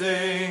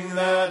everything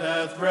that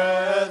hath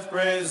breath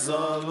praise the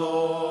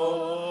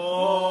Lord.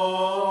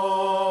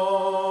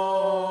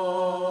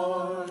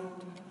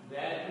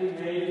 That we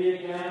may be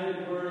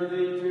accounted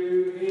worthy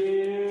to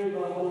hear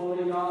the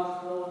holy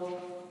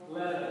gospel,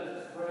 let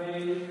us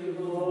pray to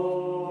the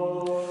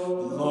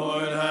Lord.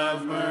 Lord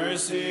have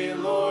mercy,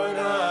 Lord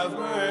have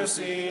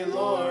mercy,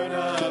 Lord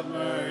have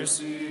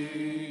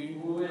mercy.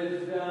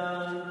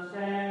 Wisdom,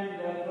 stand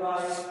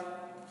upright,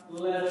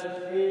 let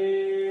us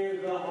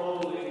hear the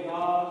holy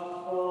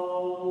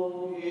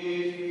gospel.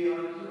 Peace be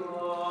unto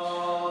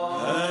all.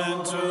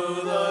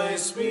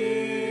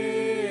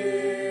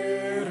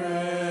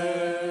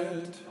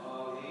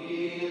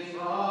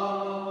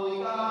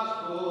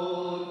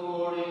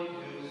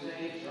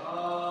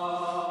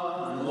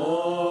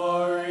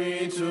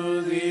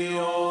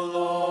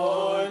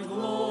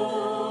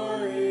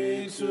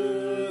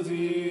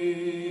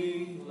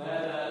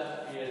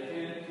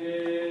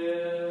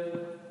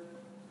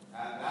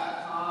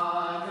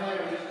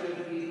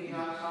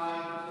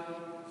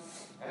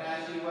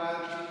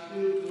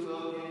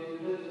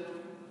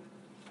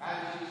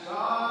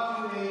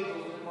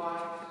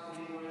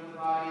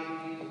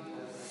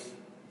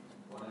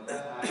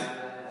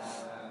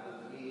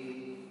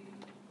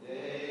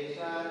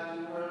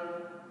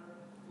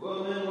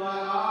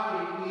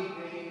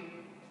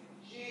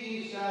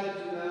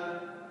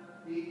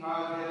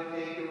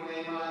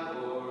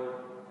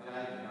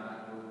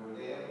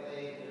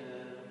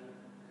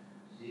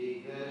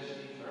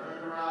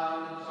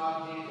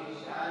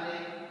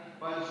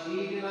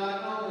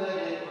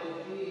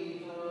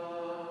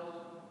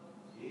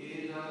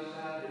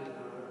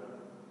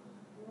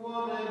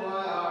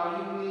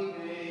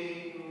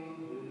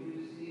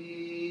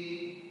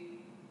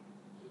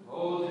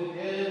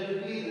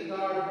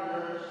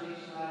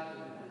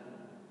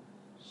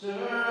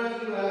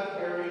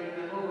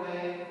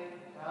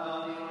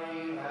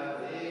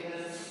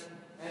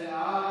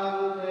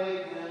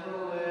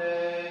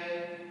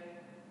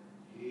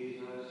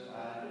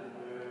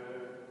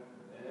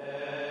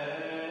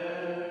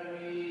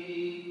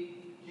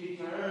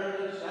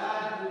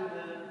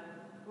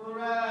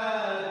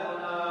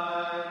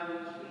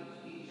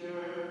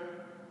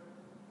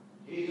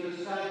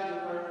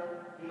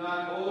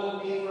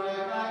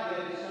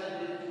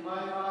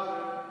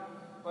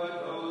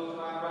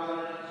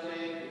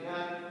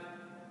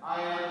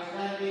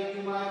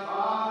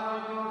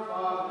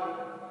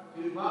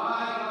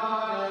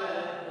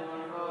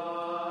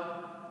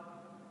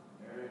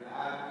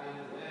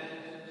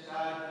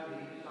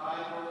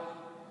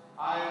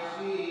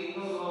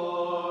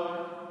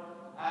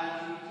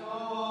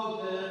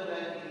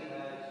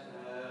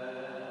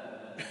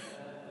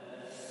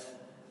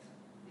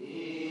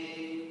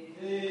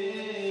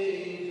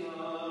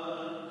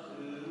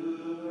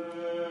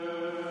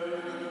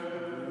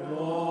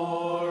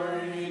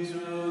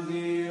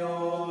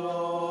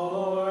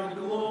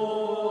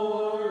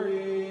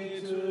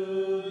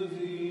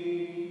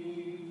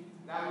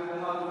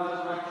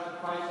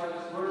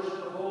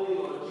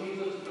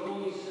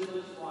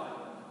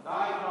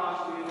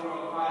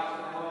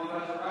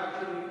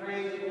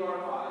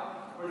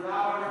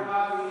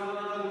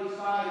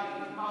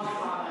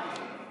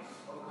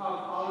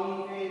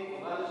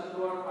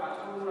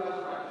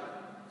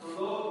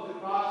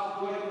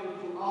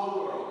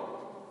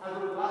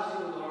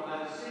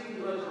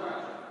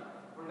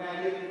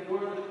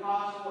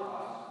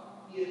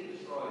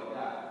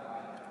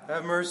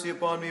 Have mercy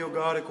upon me, O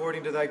God,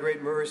 according to thy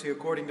great mercy,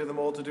 according to the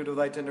multitude of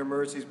thy tender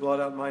mercies. Blot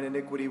out mine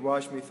iniquity,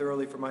 wash me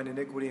thoroughly from mine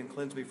iniquity, and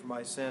cleanse me from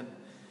my sin.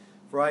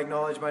 For I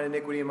acknowledge mine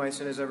iniquity, and my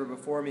sin is ever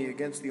before me.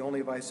 Against thee only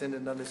have I sinned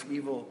and done this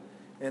evil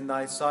in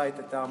thy sight,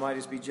 that thou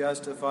mightest be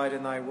justified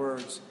in thy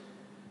words,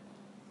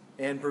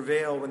 and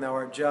prevail when thou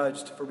art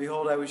judged. For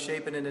behold, I was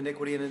shapen in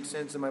iniquity, and in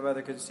sins, and my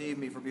mother conceived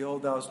me. For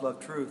behold, thou hast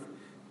loved truth.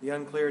 The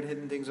uncleared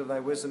hidden things of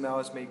thy wisdom thou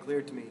hast made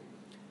clear to me.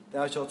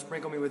 Thou shalt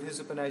sprinkle me with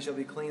hyssop, and I shall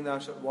be clean. Thou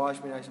shalt wash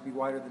me, and I shall be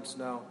whiter than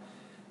snow.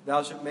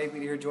 Thou shalt make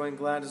me to hear joy and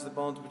gladness. The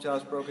bones which thou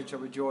hast broken shall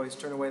rejoice.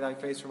 Turn away thy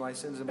face from my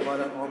sins, and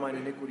blot out all mine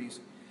iniquities.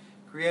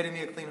 Create in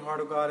me a clean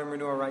heart, O God, and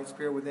renew a right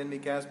spirit within me.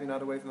 Cast me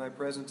not away from thy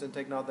presence, and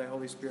take not thy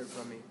Holy Spirit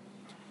from me.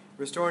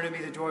 Restore unto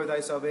me the joy of thy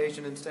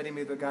salvation, and steady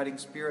me with a guiding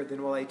spirit.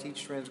 Then will I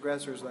teach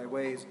transgressors thy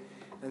ways,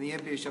 and the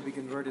impious shall be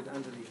converted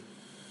unto thee.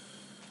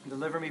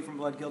 Deliver me from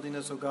blood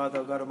guiltiness, O God,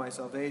 thou God of my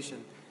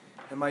salvation.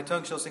 And my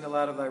tongue shall sing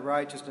aloud of thy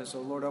righteousness.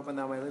 O Lord, open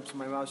thou my lips, and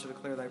my mouth shall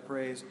declare thy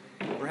praise.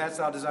 For hadst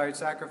thou desired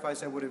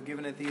sacrifice, I would have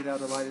given it thee. Thou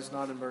delightest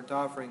not in burnt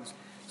offerings.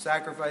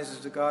 Sacrifices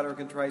to God are a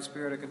contrite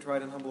spirit, a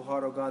contrite and humble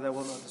heart, O God, thou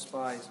wilt not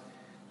despise.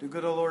 Do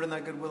good, O Lord, in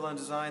thy good will and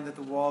design, that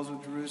the walls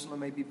of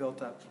Jerusalem may be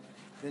built up.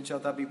 Then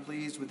shalt thou be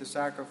pleased with the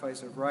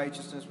sacrifice of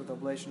righteousness, with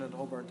oblation and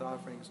whole burnt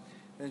offerings.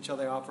 Then shall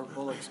they offer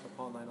bullocks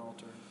upon thine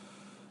altar.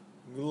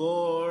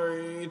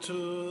 Glory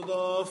to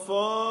the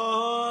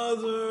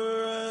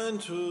Father, and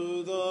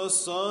to the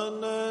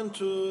Son, and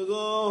to the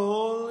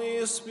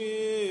Holy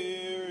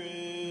Spirit,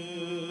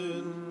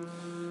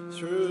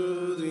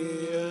 through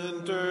the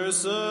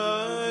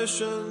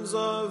intercessions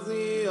of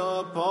the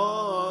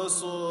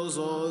apostles,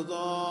 O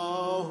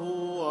thou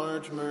who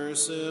art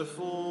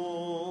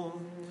merciful.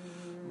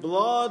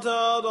 Blot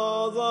out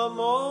all the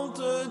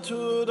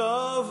multitude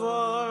of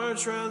our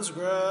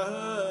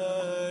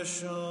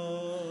transgressions,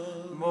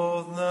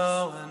 both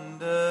now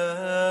and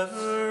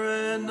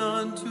ever, and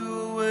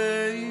unto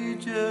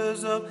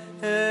ages of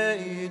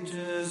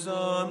ages.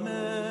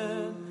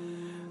 Amen.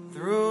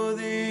 Through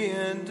the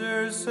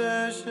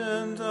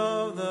intercessions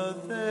of the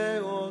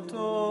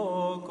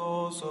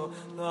Theotokos, O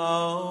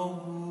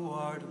thou who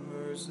art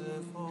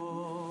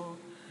merciful,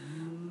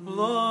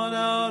 blot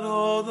out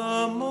all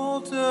the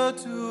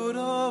multitude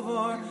of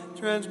our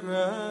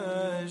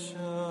transgressions.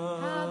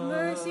 Have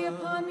mercy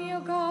upon me, O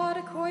God,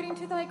 according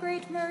to thy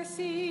great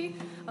mercy.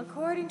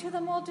 According to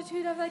the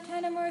multitude of thy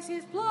tender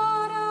mercies,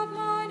 blot out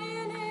mine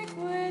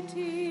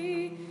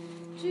iniquity.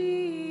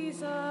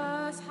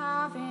 Jesus,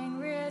 having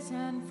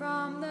risen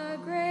from the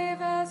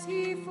grave as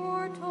he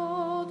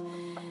foretold,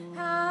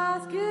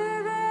 hath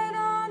given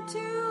unto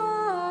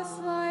us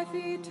life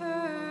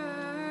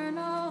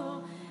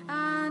eternal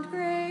and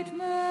great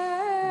mercy.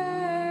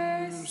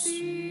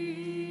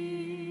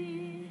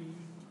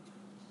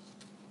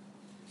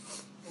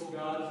 O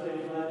God,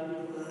 save thy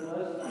people and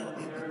bless thine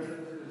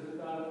inheritance, as if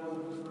thou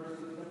wert with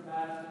mercy and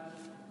compassion.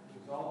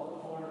 Exalt the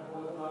horn of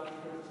Orthodox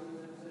Christians,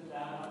 and sit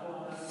down upon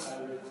us by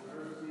rich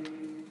mercy.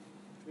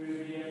 Through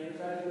the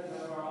intercessions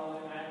of our all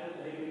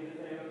immaculate Lady, the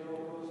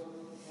Theotokos,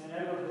 and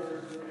ever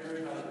Virgin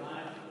Mary, by the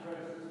life of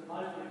precious and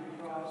life-giving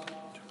cross,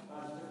 by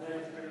the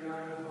protection of the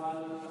arm of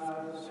bodiless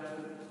powers of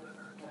heaven,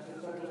 at the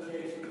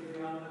supplication of the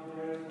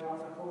omnipotent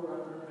prophet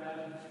forever,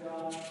 imagine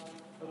God,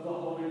 of the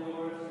holy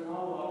Lord, and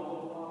all lawful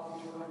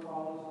apostles who are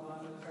followers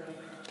among the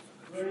saints,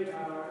 great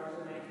hours,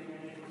 and making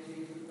many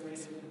proceeds of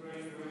faith, and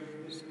great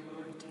grace, and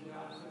and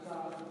justice,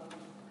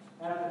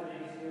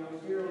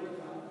 Athanasius, Cyril, the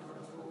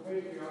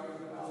patriarch of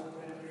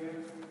Alexandria,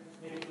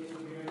 Nicholas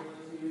of Myra,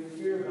 and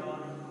fear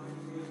God,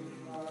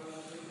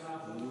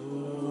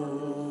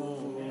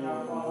 and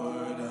our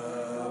Lord,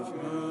 have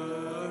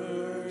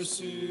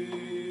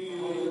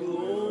mercy.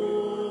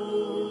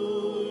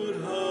 Lord,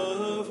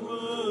 have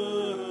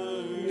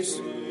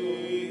mercy.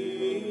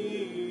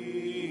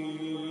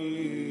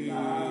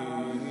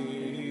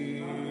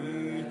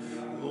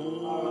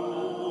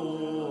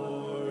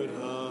 Lord,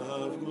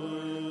 have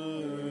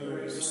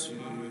mercy.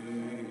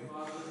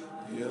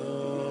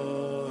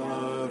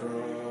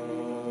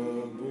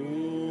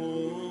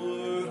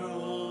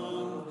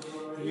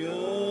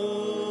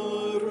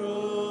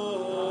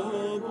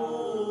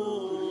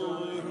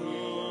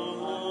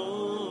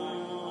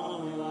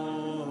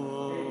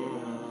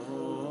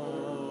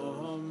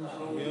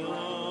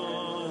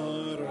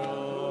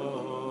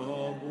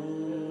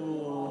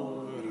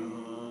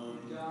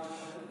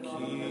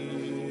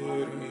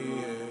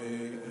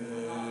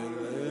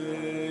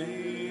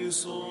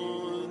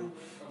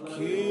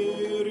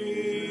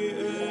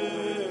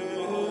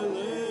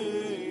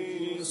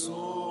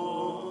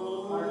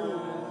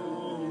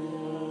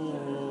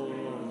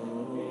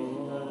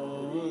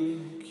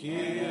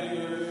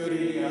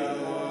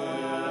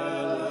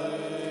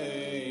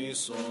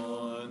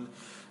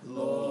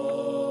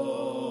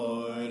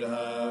 Lord,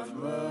 have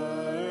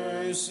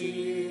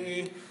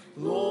mercy.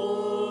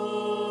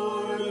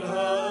 Lord,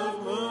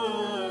 have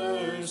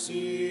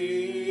mercy.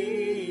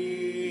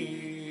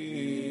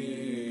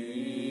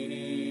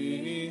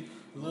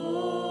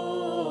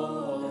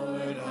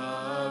 Lord,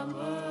 have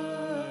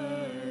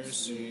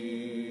mercy.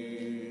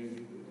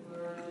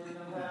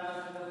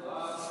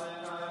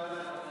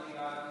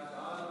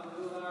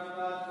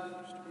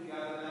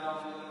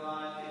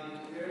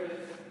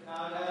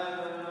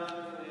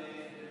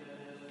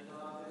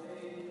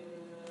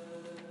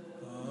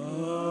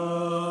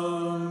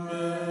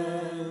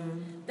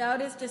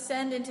 didst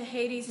descend into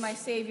Hades, my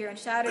Savior, and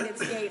shattered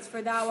its gates,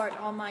 for thou art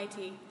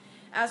almighty.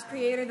 As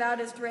Creator, thou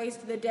didst raise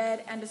the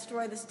dead and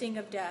destroy the sting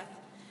of death.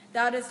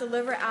 Thou didst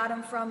deliver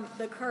Adam from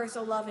the curse,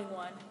 O loving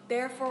one.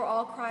 Therefore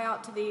all cry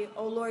out to thee,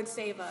 O Lord,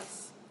 save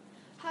us.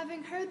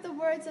 Having heard the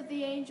words of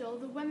the angel,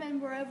 the women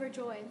were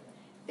overjoyed.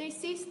 They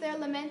ceased their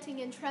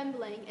lamenting and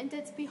trembling, and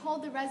didst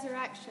behold the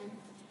resurrection.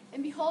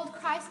 And behold,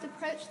 Christ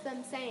approached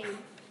them, saying,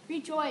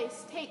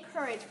 Rejoice, take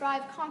courage, for I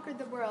have conquered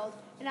the world,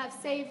 and have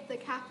saved the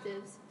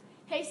captives.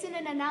 Hasten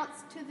and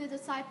announce to the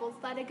disciples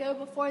that I go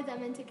before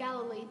them into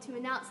Galilee to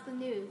announce the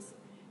news.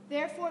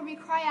 Therefore we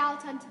cry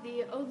out unto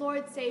thee, O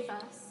Lord, save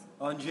us.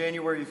 On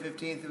January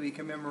 15th, we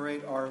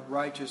commemorate our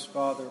righteous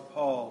father,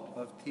 Paul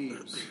of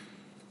Thebes.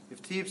 If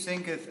Thebes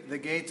thinketh the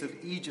gates of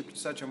Egypt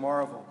such a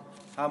marvel,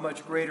 how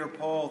much greater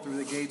Paul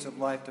through the gates of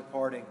life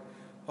departing.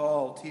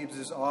 Paul,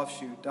 Thebes'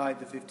 offshoot, died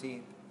the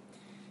 15th.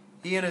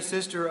 He and a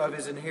sister of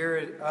his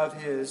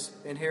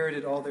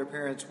inherited all their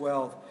parents'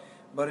 wealth,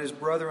 but his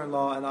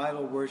brother-in-law, an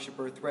idol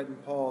worshiper,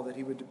 threatened Paul that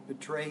he would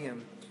betray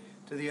him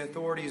to the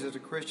authorities as a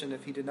Christian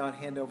if he did not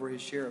hand over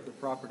his share of the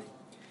property.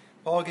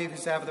 Paul gave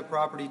his half of the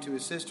property to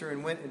his sister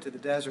and went into the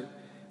desert,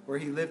 where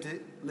he lived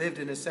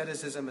in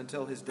asceticism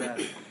until his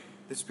death.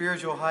 The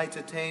spiritual heights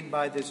attained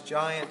by this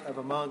giant of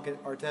a monk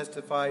are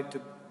testified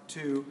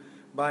to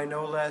by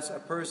no less a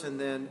person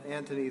than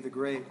Antony the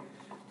Great,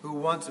 who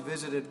once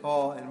visited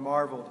Paul and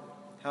marveled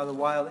how the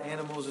wild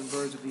animals and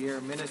birds of the air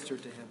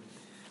ministered to him.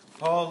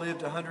 Paul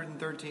lived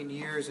 113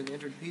 years and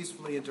entered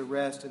peacefully into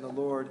rest in the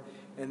Lord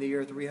in the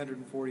year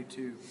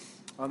 342.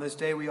 On this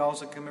day we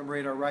also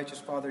commemorate our righteous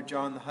father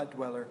John the hut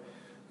dweller,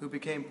 who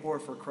became poor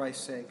for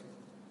Christ's sake.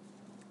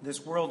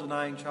 This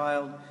world-denying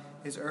child,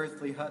 his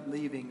earthly hut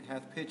leaving,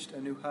 hath pitched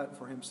a new hut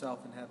for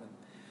himself in heaven.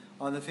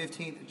 On the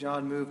 15th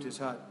John moved his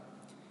hut.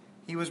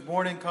 He was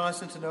born in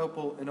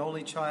Constantinople, an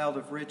only child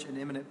of rich and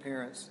eminent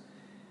parents.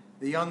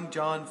 The young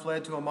John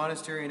fled to a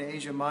monastery in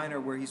Asia Minor,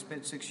 where he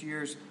spent 6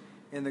 years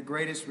in the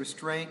greatest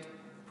restraint,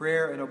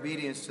 prayer, and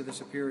obedience to the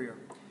superior.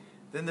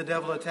 Then the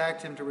devil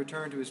attacked him to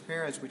return to his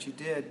parents, which he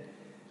did,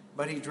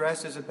 but he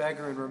dressed as a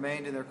beggar and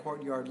remained in their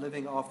courtyard,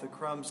 living off the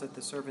crumbs that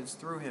the servants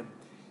threw him,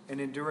 and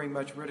enduring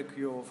much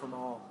ridicule from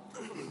all.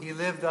 He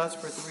lived thus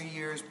for 3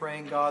 years,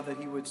 praying God that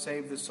he would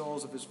save the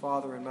souls of his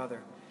father and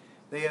mother.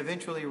 They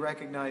eventually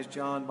recognized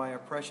John by a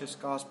precious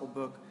gospel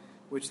book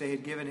which they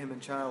had given him in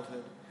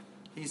childhood.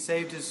 He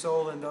saved his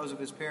soul and those of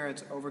his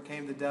parents,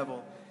 overcame the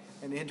devil,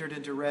 and entered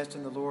into rest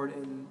in the Lord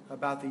in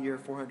about the year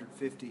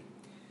 450.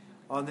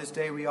 On this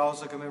day we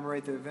also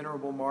commemorate the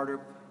venerable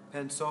martyr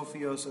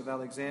Pansophios of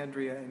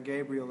Alexandria and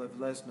Gabriel of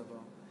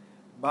Lesnovo.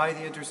 By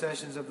the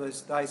intercessions of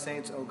thy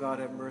saints, O God,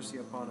 have mercy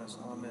upon us.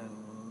 Amen.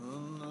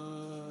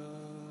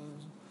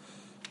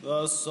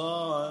 The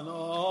Son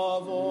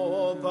of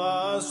old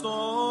passed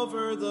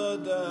over the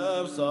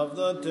depths of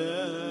the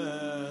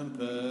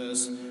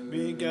tempest,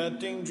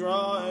 begetting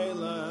dry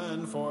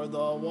land, for the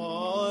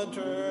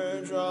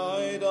water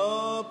dried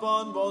up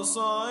on both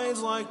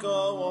sides like a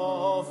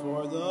wall,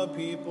 for the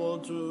people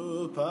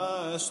to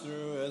pass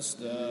through its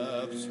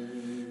steps,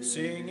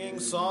 singing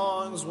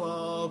songs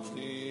well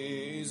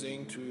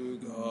pleasing to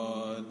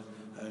God,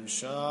 and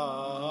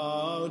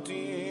shouting,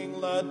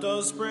 Let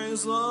us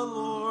praise the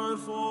Lord,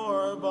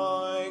 for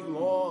by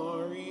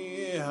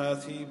glory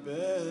hath he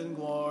been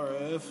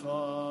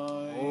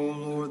glorified. O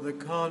Lord, the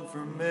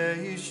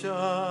confirmation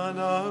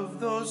of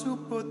those who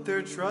put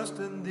their trust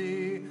in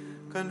thee,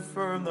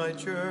 confirm thy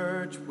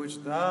church,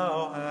 which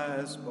thou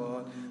hast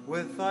bought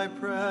with thy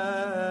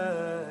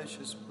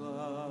precious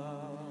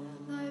blood.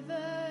 Thy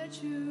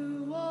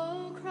virtue,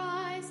 O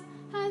Christ,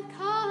 hath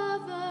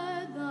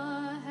covered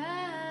the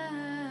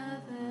heavens.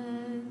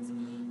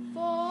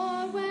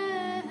 For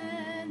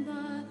when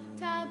the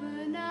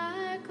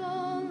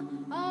tabernacle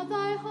of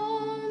thy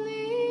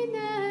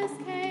holiness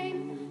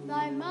came,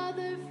 thy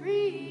mother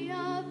free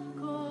of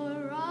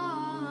corruption,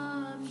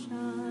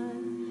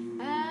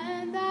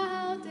 and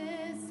thou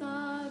didst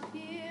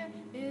appear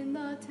in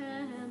the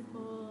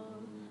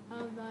temple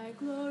of thy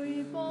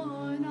glory,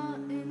 born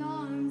in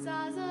arms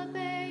as a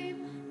babe,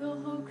 the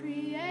whole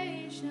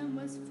creation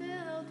was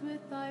filled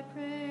with thy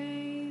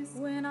praise.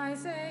 When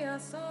Isaiah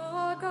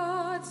saw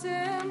God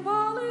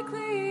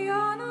symbolically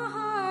on a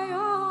high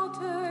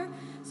altar,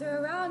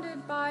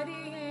 surrounded by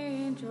the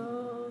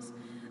angels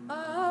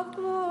of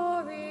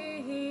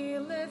glory, he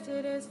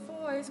lifted his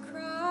voice,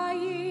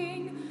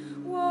 crying,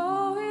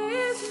 Woe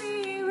is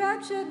me,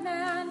 wretched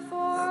man, for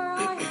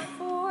I have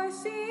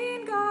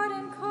foreseen God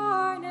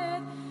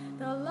incarnate,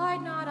 the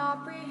light not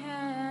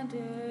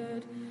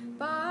apprehended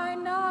by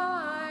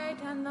night,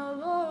 and the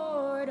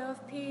Lord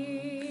of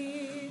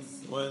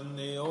peace. When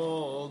the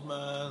old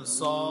man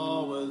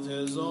saw with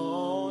his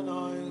own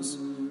eyes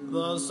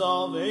the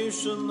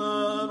salvation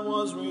that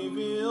was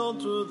revealed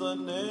to the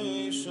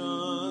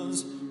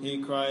nations,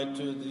 he cried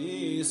to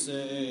thee,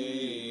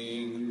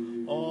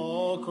 saying,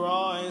 O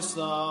Christ,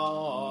 thou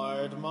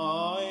art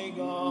my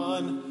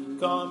God,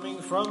 coming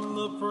from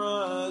the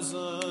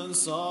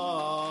presence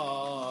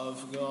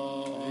of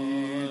God.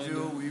 Thee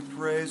do we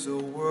praise, O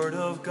Word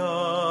of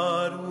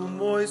God, who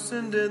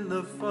moistened in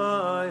the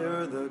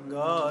fire the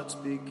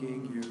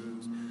God-speaking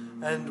youths,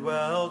 and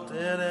dwelt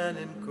in an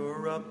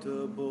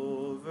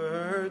incorruptible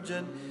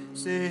virgin,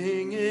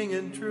 singing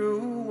in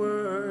true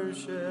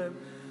worship.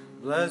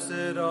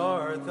 Blessed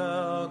art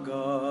thou,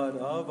 God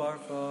of our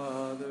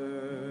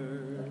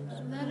fathers.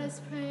 Let us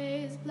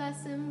praise,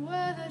 bless, and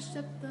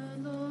worship the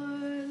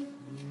Lord.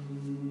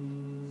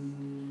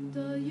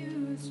 The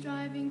youth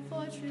striving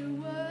for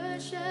true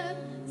worship,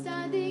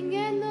 standing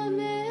in the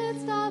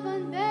midst of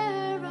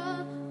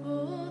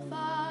unbearable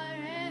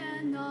fire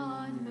and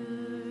not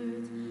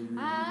hurt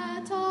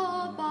at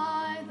all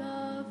by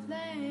the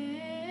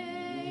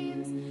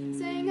flames,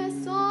 sing a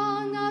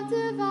song of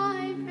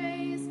divine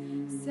praise,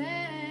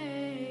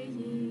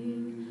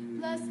 saying,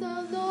 bless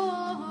the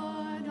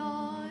Lord,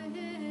 all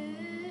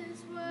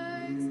his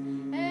works,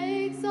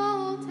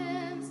 exalt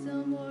him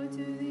still more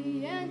to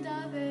the end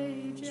of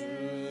ages.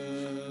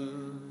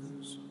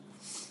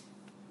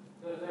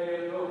 The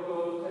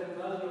Theotokos and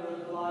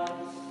Lazarus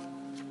lights,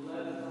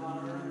 let us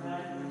honor and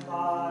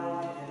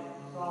magnify in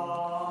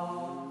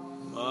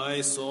song.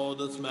 My soul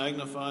doth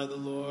magnify the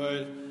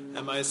Lord,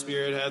 and my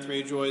spirit hath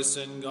rejoiced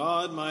in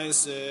God my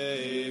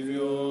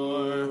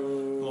Saviour.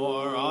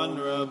 More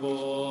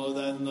honorable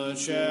than the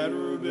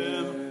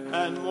cherubim,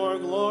 and more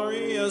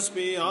glorious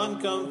beyond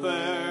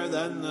compare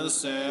than the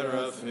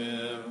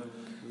seraphim.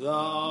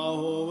 Thou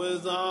who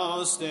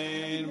without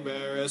stain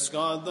bearest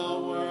God the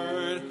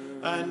Word,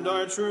 and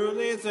art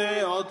truly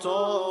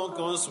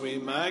Theotokos, we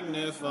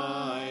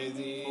magnify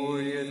thee. For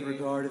he hath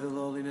regarded the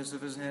lowliness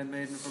of his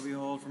handmaiden, for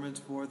behold, from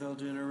henceforth all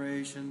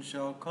generations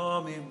shall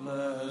call me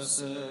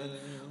blessed.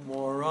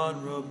 More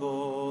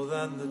honorable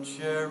than the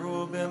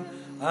cherubim,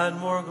 and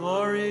more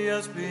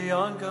glorious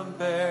beyond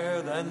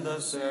compare than the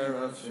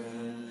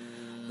seraphim.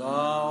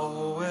 Thou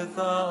who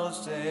without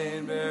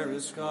stain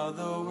bearest God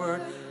the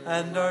Word,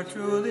 and art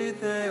truly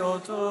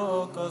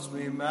Theotokos,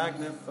 we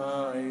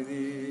magnify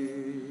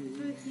thee.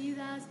 For he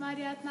that is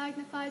mighty hath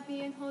magnified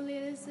thee, and holy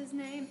is his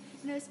name,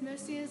 and his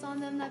mercy is on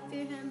them that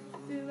fear him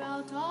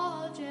throughout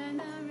all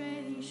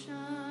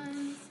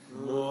generations.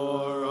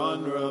 More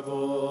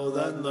honorable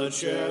than the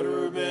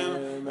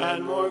cherubim,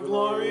 and more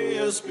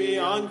glorious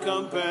beyond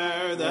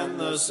compare than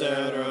the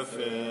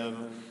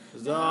seraphim.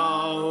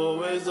 Thou who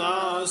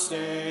without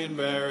stain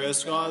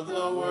bearest God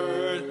the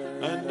Word,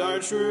 and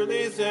art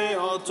truly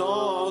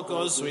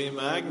Theotokos, we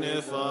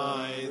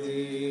magnify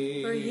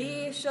thee. For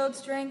he showed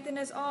strength in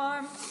his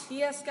arm, he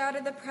has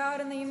scattered the proud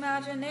in the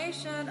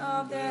imagination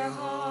of their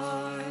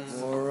hearts.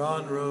 More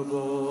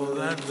honorable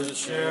than the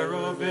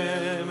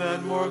cherubim,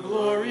 and more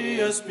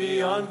glorious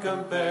beyond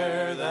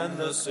compare than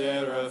the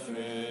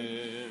seraphim.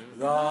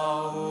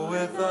 Thou who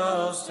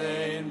without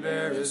stain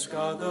bearest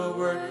God the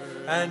Word,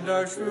 and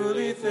art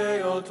truly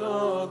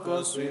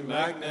Theotokos, we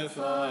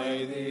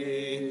magnify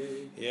thee.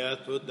 He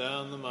hath put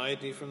down the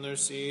mighty from their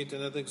seat,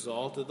 and hath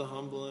exalted the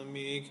humble and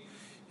meek.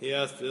 He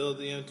hath filled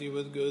the empty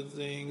with good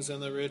things,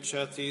 and the rich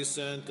hath he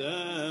sent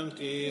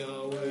empty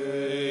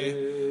away.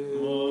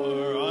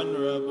 More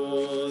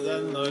honorable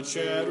than the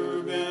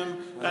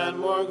cherubim, and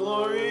more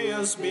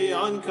glorious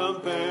beyond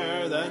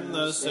compare than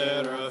the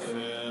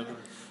seraphim.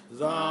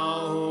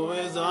 Thou who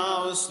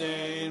without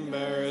stain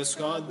bearest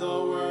God the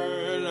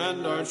Word,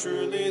 and art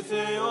truly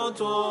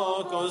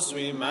Theotokos,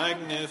 we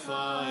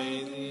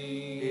magnify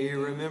thee. He,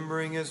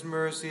 remembering his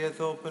mercy,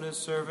 hath opened his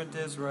servant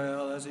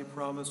Israel, as he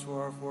promised to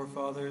our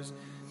forefathers,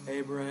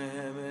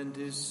 Abraham and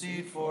his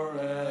seed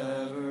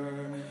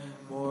forever.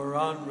 More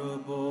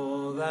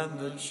honorable than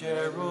the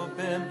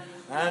cherubim,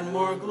 and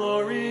more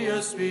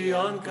glorious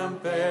beyond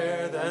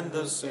compare than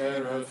the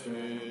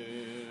seraphim.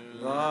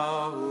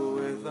 Thou who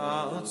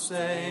without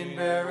stain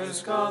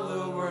bearest God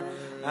the Word,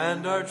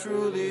 and art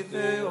truly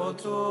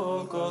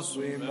Theotokos,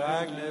 we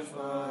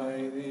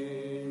magnify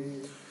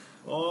thee.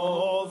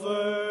 O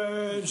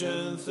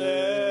Virgin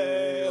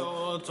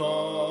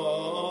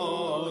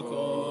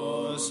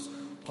Theotokos,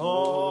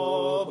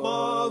 hope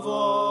of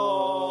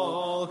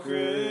all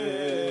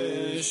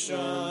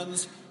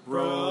Christians,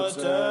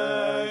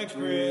 protect,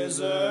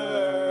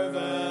 preserve,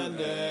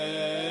 and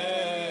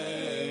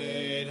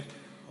aid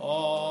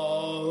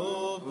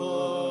all who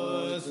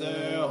put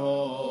their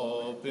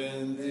hope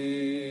in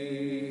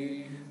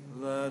thee.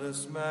 Let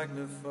us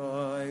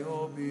magnify,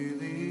 O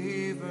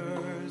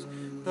believers,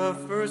 the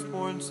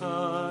firstborn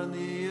Son,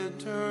 the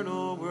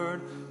eternal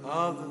Word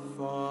of the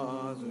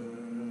Father,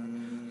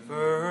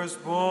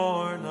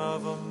 firstborn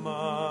of a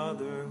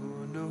mother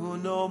who knew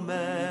no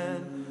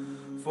man.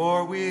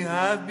 For we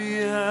have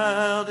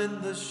beheld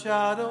in the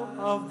shadow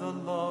of the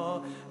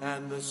law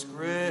and the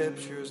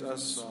Scriptures a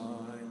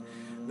sign,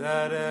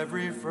 that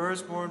every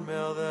firstborn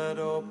male that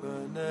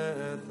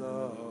openeth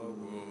the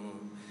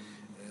womb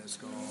is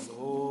called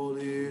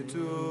holy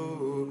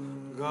to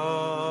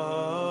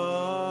God.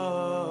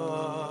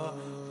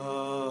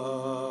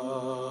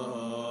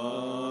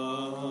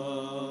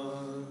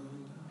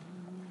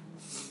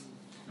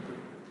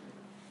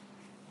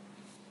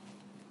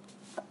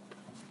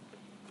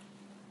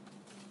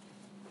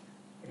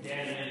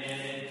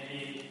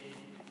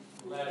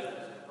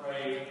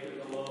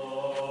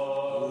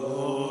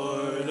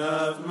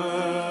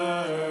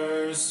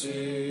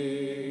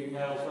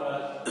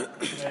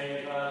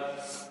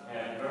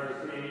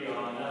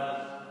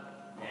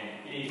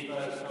 Keep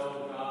us, O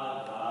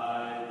God,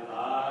 by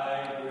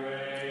thy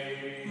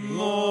grace.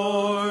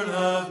 Lord,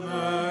 have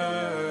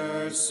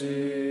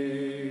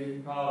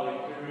mercy. Calling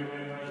to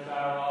remembrance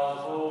our all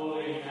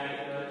holy,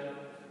 immaculate,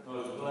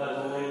 most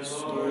blessed, Most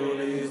holy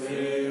holy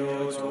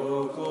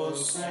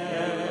Theotokos,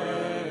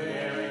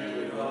 Mary,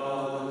 with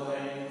all the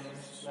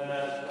saints, let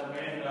us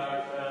commend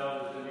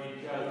ourselves and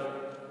each other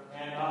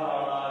and all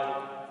our life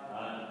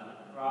unto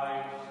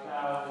Christ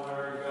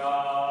our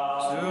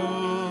God. to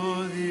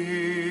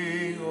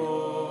thee, O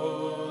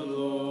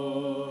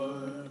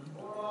Lord.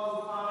 For all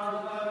the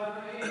powers that have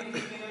reigned,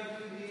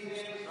 unto thee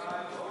they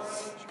ascribe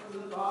glory, to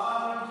the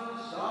Father, and to the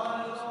Son,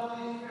 and to the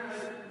Holy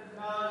Spirit,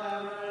 now and ever, and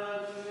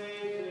unto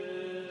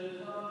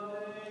ages of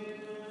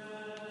ages.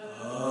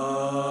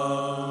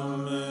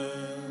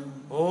 Amen.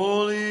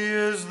 Holy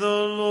is the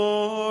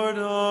Lord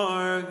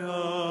our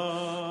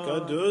God.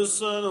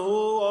 Kadusan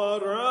hu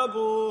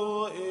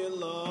arabu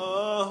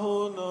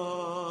ilahuna.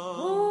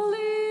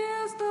 Holy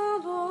is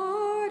the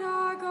Lord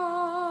our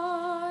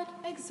God.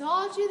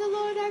 Exalt you, the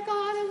Lord our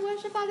God, and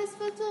worship at his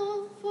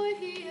footstool, for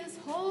he is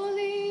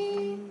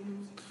holy.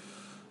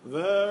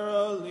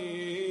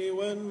 Verily,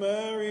 when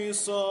Mary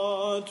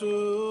saw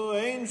two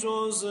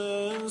angels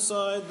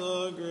inside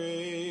the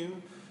grave,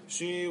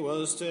 she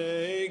was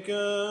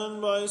taken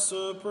by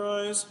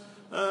surprise.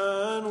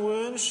 And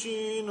when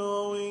she,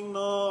 knowing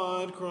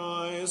not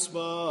Christ,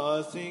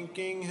 but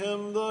thinking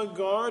him the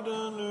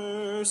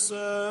gardener,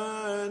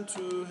 said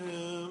to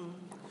him,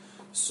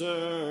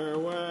 Sir,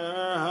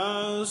 where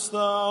hast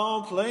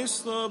thou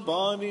placed the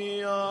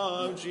body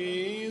of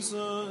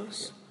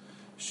Jesus?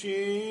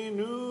 She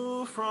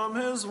knew from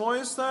his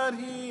voice that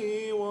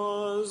he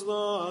was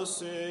the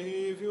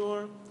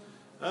Savior,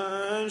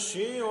 and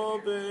she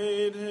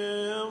obeyed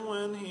him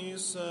when he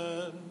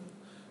said,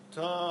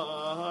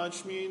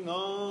 Touch me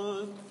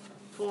not,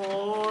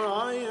 for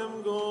I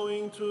am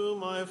going to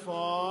my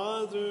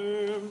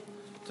Father.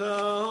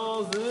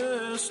 Tell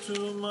this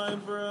to my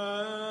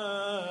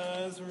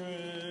brethren.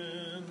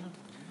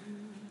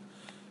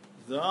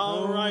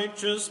 Thou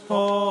righteous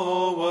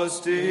Paul was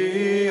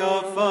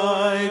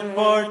deified,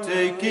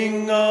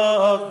 partaking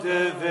of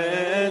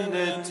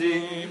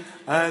divinity,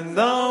 and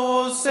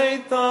thou, O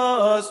saint,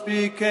 thus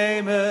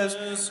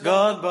becamest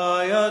God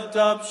by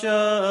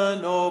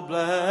adoption, O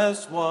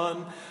blessed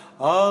one,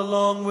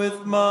 along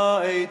with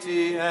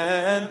mighty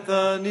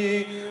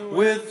Anthony.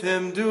 With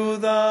him do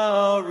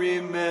thou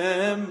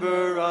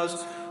remember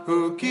us,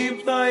 who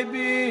keep thy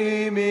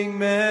beaming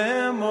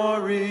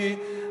memory,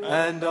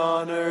 and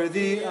honor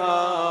thee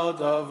out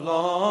of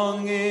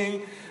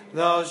longing,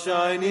 thou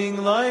shining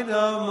light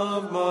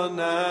of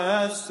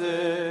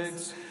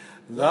monastics.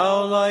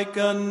 Thou, like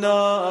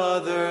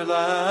another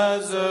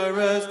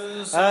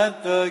Lazarus,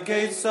 at the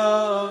gates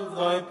of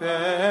thy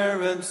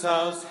parents'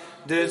 house,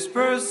 didst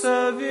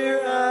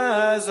persevere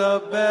as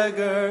a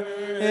beggar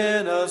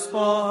in a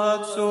small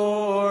hut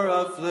sore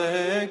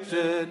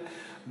afflicted.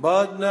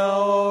 But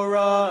now, O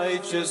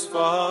righteous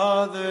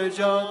Father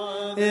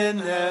John, in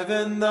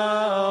heaven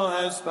thou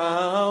hast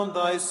found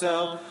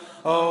thyself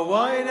a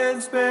wide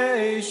and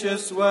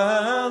spacious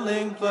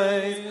dwelling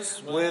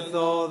place, with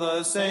all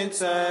the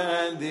saints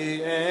and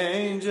the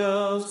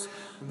angels,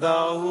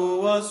 thou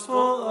who wast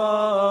full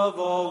of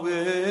all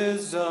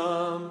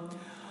wisdom.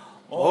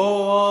 O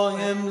all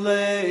him,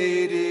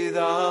 Lady,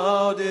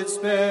 thou didst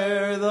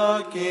spare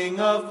the King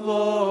of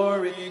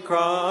glory,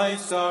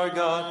 Christ our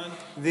God,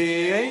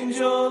 the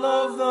angel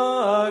of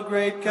the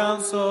great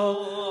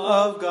council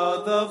of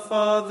God the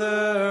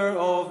Father,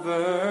 O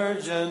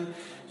Virgin,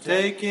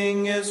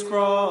 taking his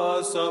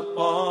cross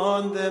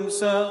upon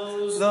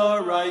themselves,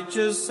 the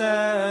righteous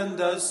and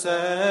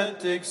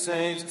ascetic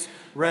saints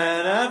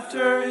ran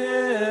after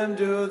him.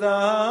 Do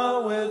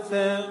thou with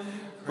them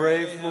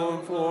pray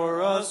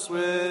for us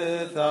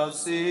without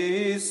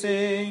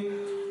ceasing.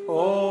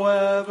 O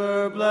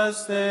ever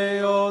blessed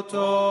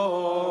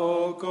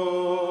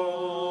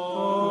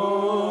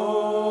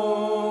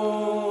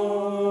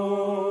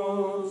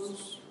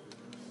Theotokos.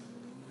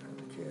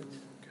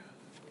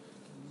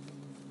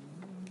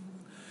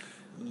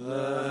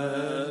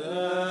 Let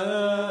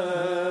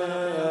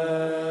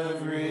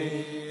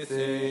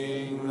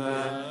everything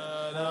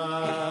that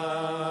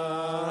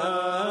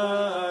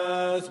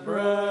hath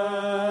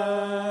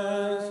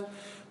breath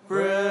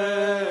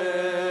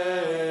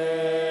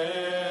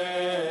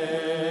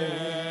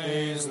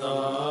praise the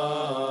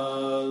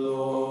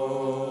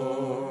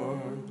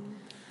Lord.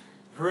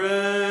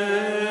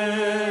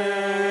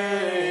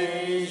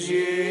 Praise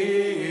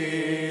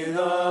ye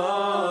the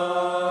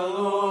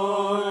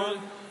Lord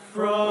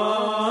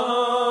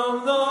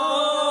from the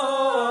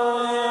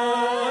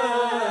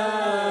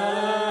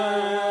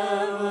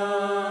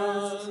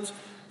heavens.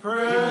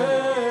 Praise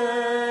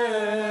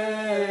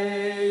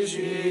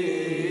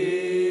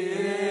ye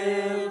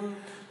him.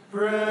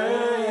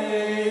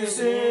 Praise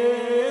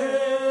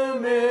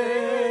him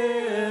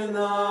in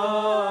the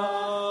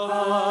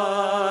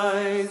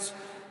heights.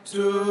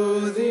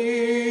 To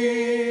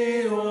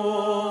thee,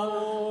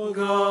 O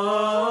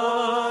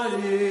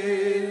God,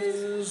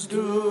 is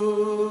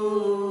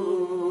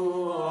due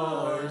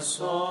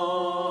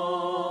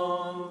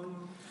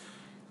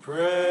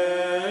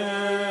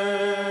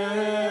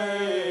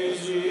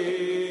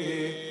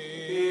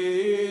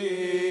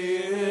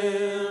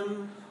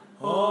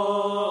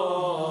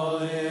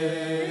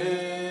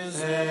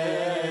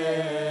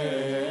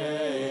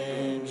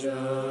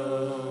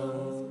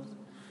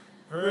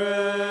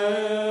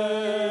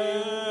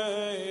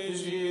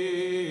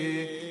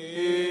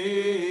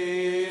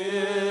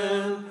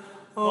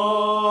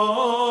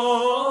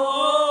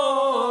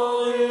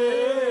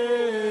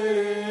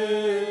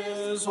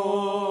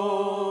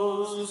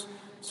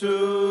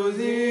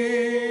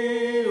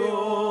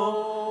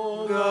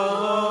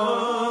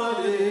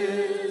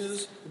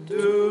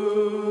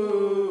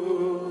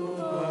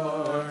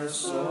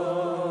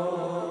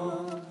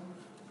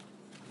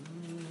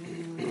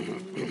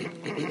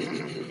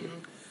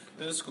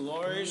this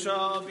glory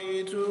shall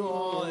be to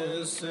all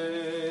his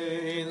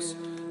saints.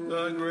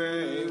 The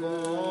grave,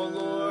 O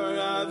Lord,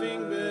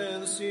 having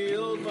been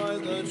sealed by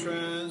the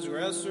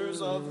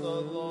transgressors of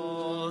the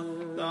law,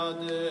 thou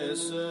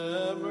didst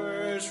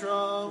emerge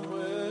from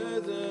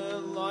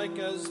within, like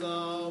as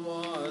thou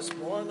wast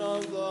born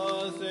of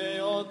the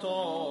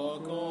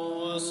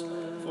Theotokos.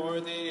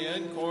 For the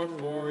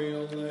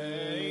incorporeal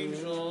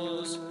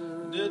angels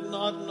did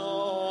not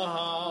know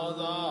how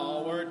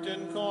thou wert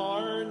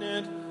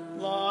incarnate.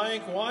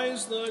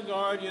 Likewise the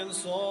guardian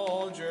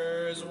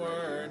soldiers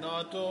were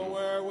not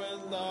aware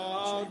when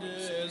thou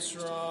didst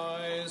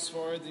rise,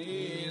 for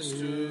these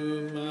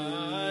two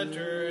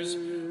matters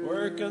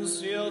were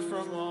concealed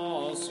from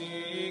all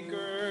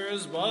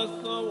seekers,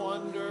 but the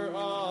wonder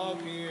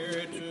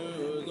appeared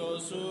to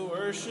those who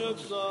worship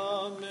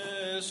the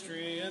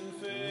mystery in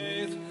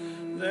faith.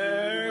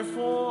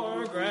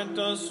 Therefore grant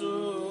us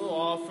who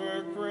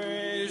offer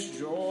praise,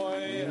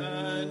 joy,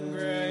 and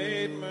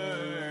great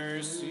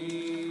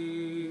mercy.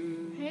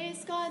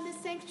 Praise God in the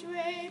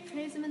sanctuary,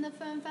 praise him in the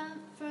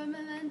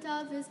firmament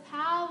of his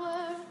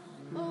power.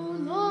 O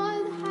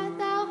Lord,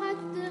 thou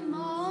hast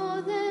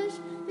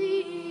demolished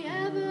the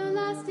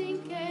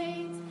everlasting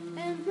gates,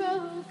 and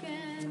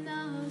broken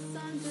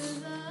asunder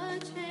the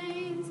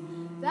chains.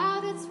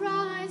 Thou didst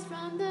rise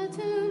from the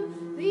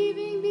tomb,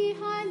 leaving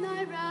behind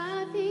thy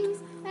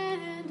wrappings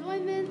and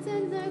ointments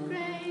in the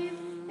grave,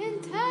 in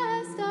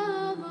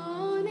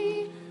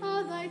testimony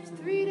of thy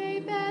 3-day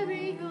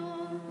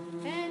burial,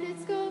 and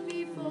its go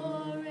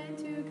before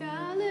into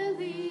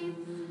Galilee.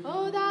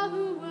 O thou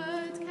who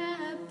wert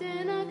kept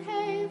in a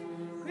cave,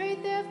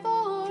 great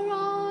therefore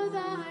all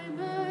thy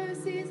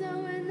mercies,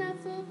 O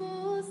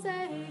ineffable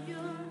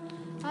Savior,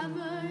 have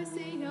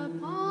mercy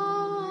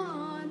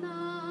upon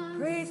us.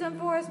 Praise him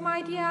for his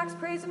mighty acts,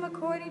 praise him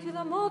according to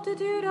the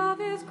multitude of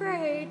his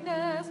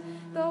greatness.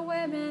 The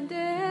women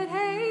did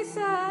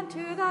hasten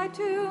to thy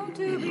tomb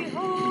to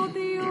behold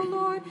thee, O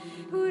Lord,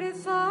 who did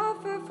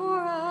suffer for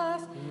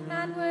us.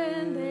 And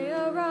when they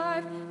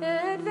arrived,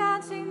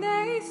 advancing,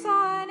 they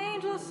saw an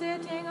angel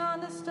sitting on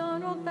the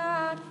stone rolled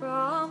back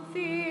from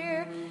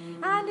fear.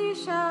 And he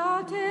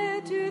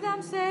shouted to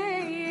them,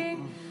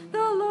 saying, The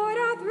Lord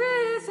hath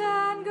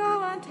risen,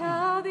 go and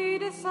tell the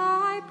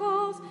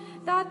disciples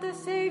that the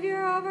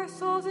Savior of our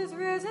souls is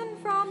risen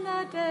from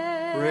the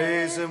dead.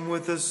 Praise him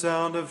with the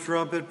sound of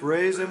trumpet,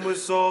 praise him with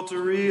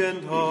psaltery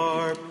and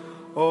harp.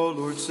 O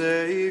Lord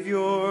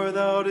Savior,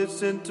 thou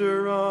didst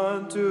enter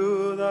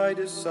unto thy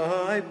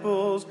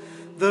disciples,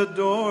 the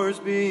doors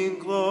being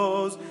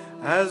closed,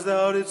 as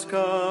thou didst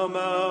come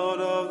out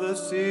of the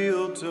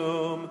sealed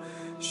tomb,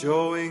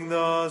 showing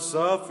the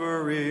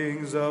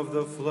sufferings of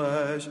the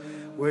flesh,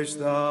 which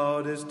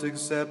thou didst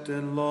accept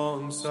in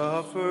long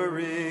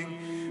suffering.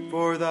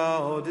 For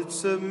thou didst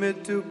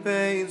submit to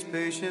pains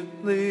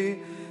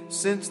patiently,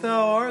 since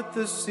thou art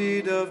the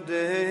seed of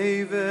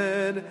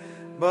David.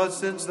 But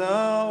since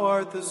thou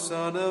art the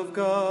Son of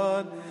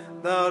God,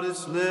 thou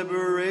didst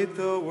liberate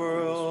the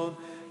world.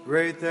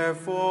 Great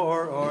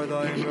therefore are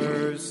thy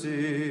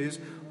mercies,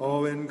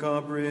 O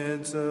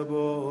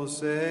incomprehensible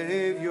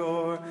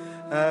Savior,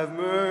 have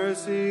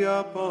mercy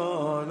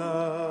upon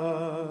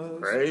us.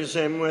 Praise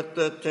him with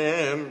the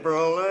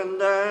timbrel and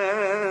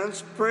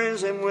dance,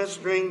 praise him with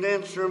stringed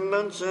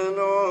instruments and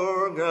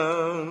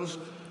organs.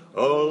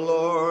 O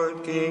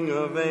Lord, King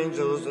of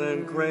angels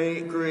and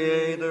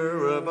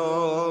Creator of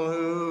all,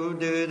 who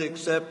did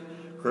accept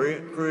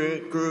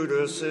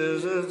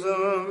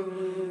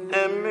criticism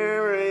and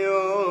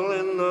burial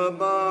in the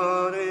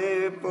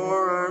body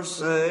for our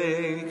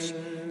sakes,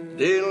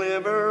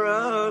 deliver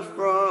us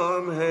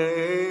from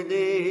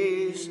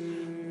Hades.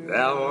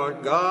 Thou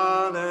art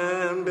God,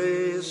 and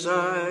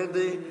beside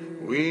thee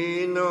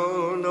we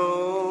know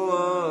no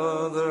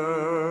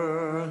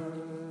other.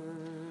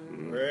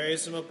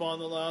 Praise him upon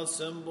the loud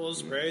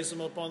cymbals, praise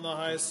him upon the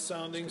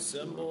high-sounding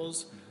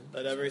cymbals.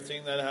 Let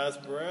everything that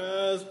hath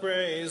breath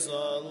praise the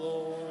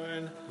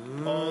Lord.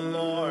 O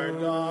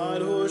Lord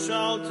God, who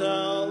shall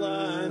tell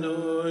and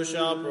who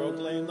shall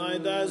proclaim thy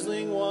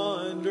dazzling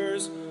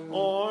wonders,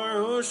 or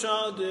who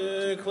shall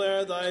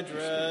declare thy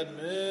dread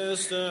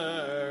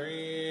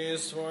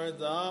mysteries? For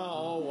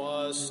thou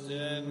wast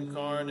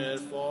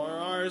incarnate for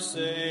our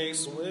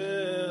sakes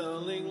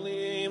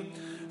willingly,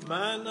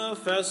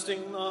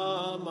 manifesting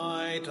the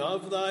might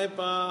of thy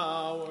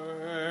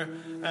power,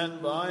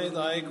 and by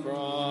thy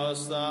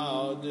cross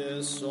thou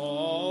didst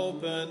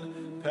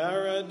open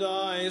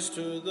paradise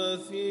to the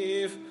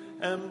thief,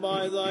 and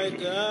by thy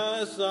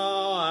death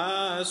thou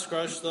hast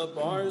crushed the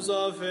bars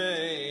of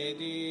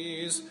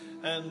Hades,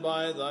 and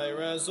by thy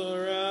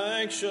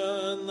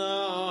resurrection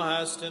thou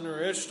hast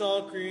enriched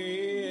all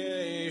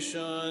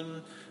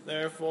creation.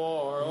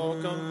 Therefore, O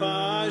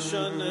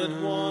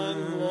compassionate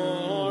one,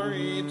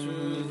 glory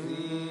to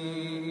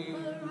thee.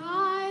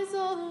 Arise,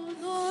 O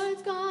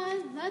Lord God,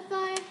 let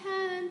thy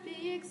hand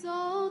be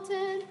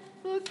exalted.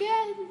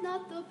 Forget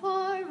not the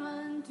poor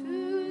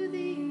unto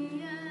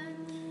the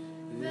end.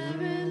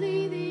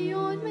 Verily the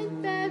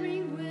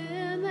ointment-bearing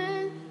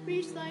women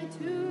reached thy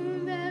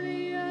tomb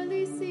very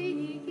early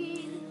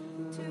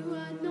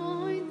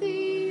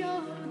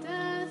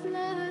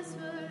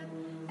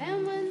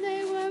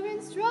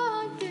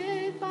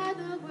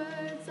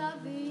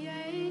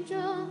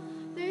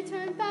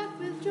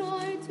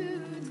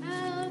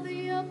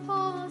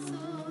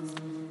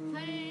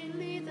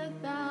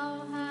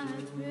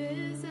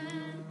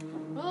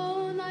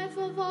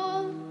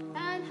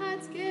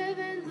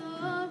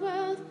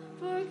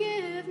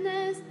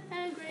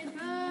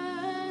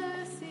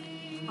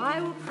I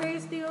will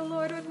praise thee, O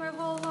Lord, with my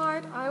whole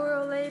heart. I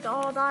will relate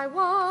all thy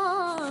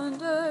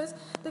wonders.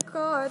 The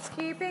gods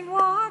keeping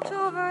watch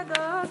over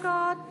the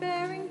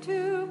God-bearing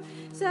tomb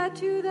said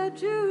to the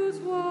Jews,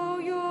 woe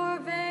your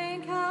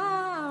vain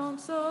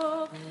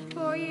counsel.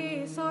 For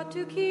ye sought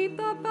to keep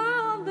the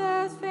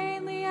boundless,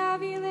 vainly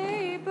have ye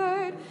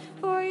labored.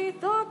 For ye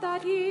thought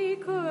that ye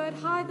could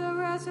hide the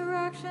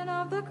resurrection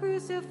of the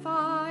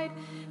crucified.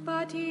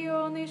 But he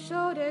only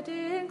showed it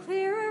in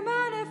clearer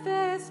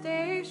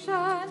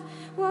manifestation.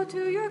 Woe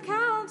to your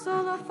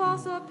counsel of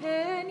false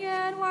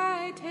opinion,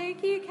 why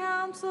take ye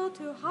counsel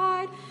to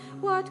hide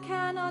what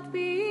cannot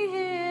be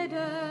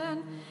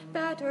hidden?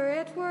 Better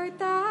it were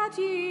that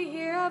ye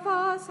hear of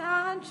us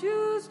and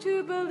choose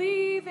to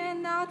believe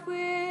in that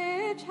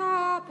which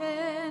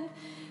happened,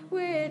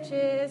 which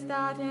is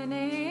that an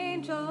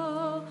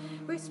angel,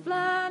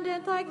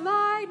 resplendent like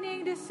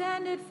lightning,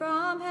 descended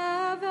from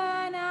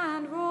heaven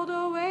and rolled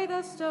away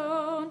the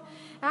stone.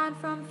 And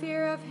from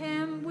fear of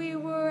him we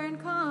were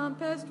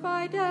encompassed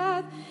by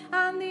death,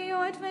 and the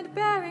ointment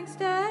bearing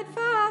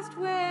steadfast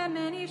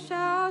women he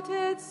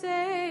shouted,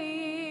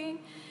 saying,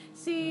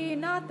 see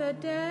not the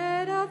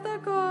dead of the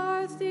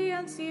guards, the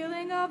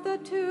unsealing of the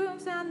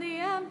tombs, and the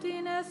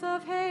emptiness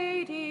of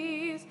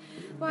Hades.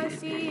 Why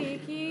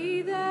seek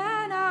ye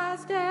then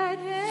as dead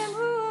him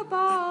who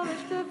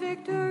abolished the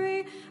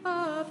victory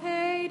of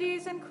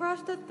Hades and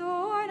crushed the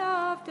thorn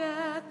of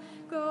death?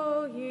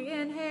 Go ye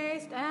in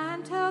haste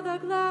and tell the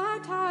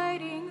glad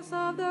tidings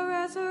of the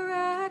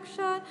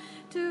resurrection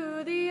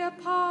to the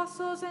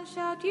apostles, and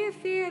shout ye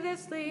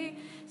fearlessly,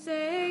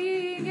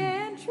 saying,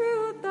 in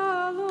truth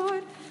the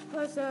Lord,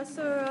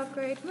 possessor of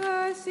great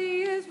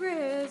mercy, is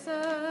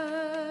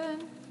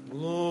risen.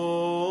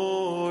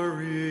 Glory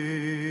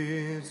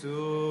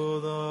to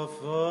the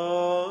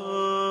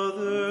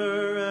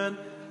Father and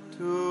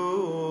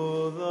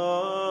to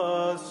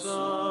the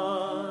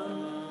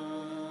Son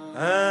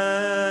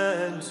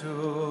and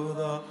to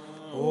the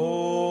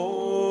Holy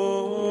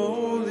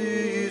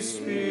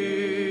Spirit.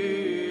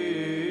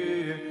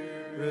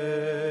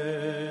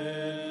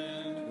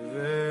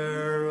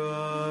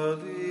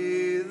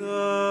 Verily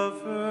the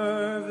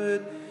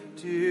fervent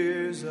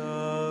tears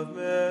of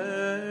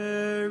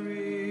Mary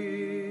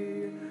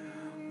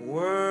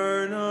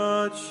were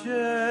not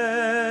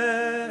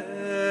shed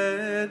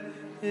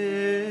in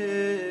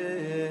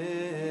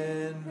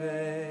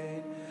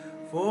vain.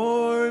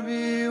 For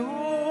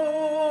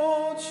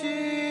behold,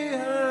 she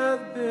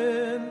hath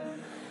been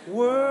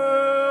worthy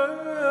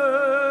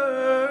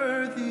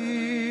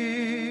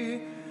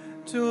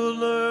to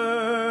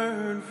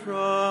learn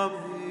from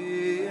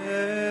the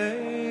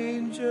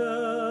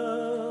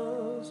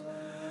angels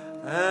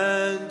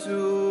and to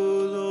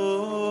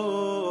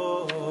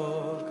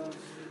look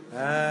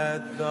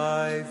at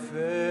thy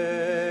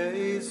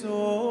face,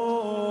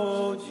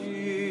 O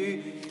Jesus.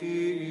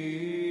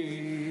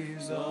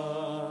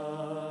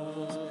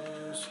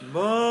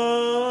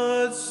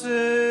 But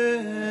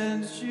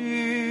since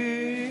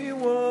she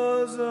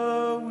was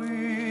a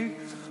weak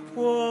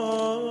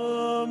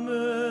woman,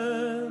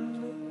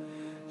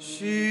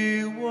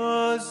 she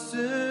was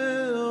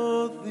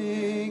still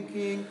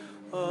thinking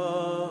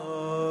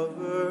of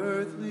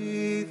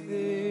earthly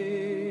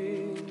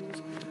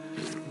things.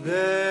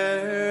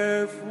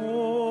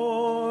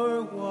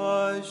 Therefore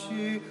was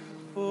she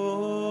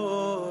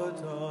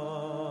put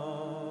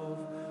off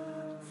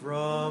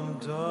from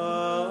touching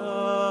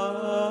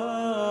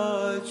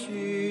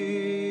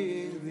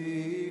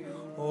thee,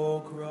 O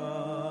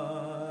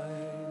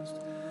Christ.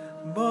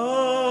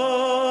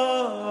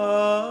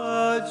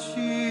 But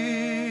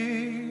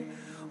she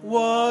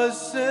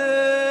was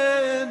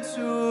sent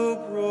to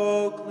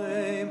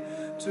proclaim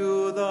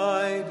to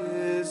thy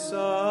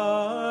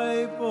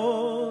disciples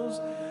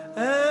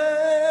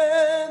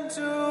and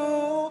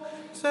to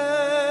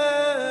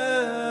tell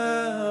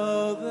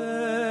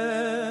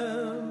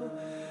them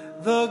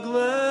the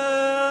glad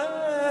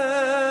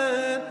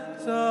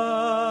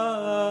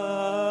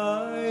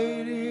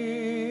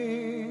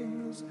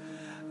tidings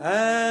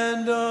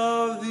and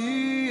of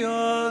the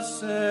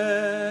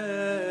ascension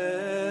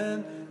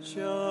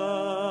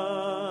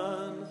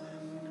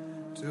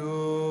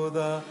to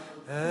the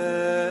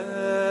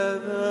heavenly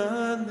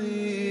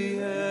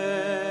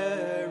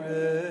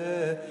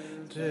heritage.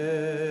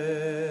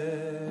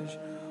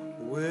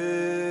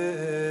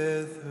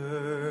 With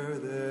her,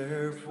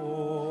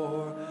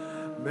 therefore,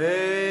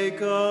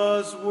 make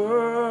us worthy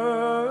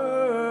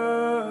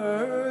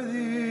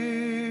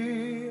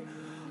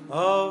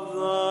of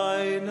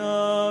thine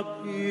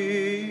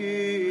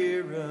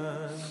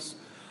appearance,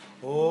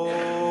 O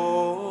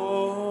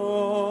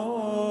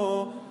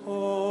Lord.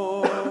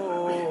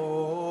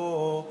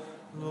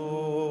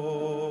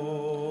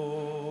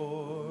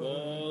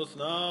 Both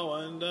now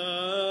and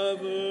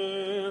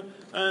ever,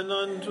 and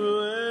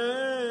unto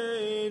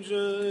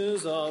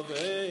ages of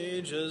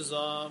ages.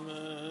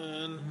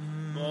 Amen.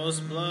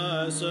 Most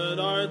blessed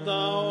art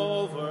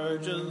thou,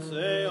 Virgin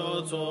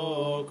Theotokos,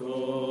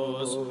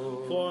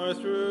 for For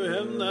through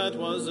him that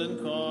was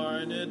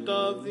incarnate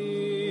of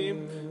thee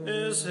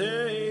is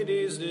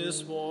Hades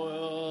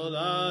despoiled,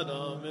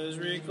 Adam is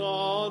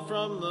recalled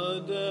from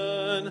the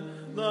dead,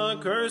 the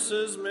curse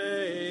is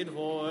made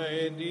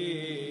void,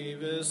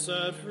 Eve is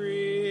set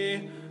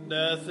free,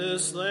 death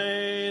is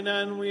slain,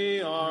 and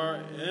we are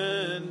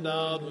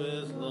endowed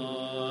with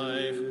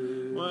life.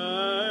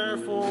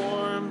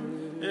 Wherefore,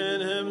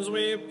 in hymns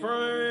we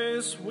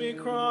praise, we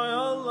cry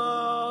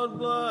aloud,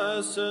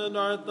 Blessed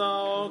art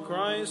thou,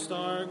 Christ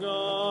our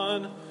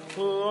God,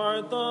 who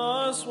art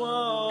thus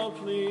well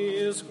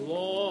pleased,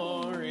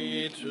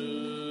 glory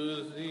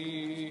to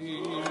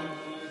thee.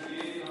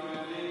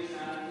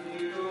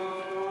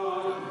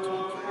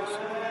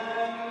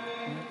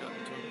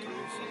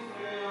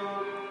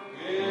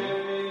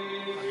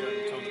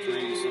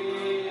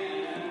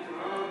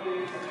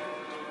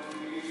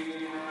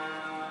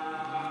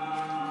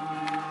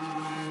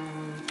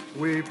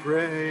 We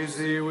praise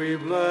thee, we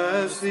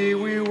bless thee,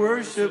 we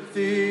worship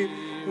thee,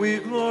 we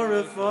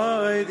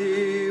glorify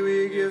thee,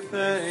 we give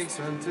thanks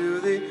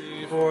unto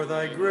thee for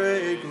thy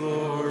great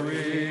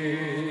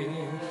glory.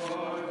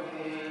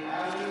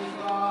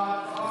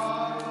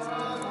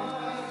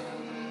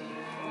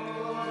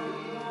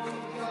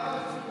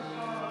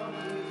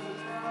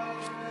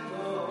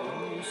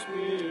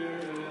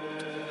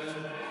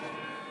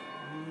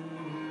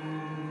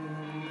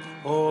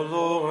 O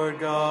Lord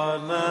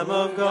God, Lamb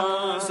of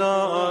God,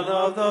 Son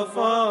of the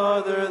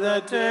Father,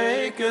 that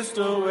takest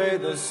away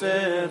the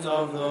sins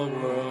of the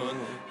world,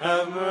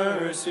 have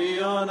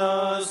mercy on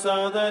us,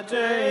 thou that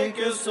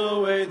takest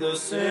away the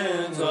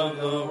sins of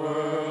the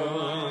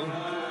world.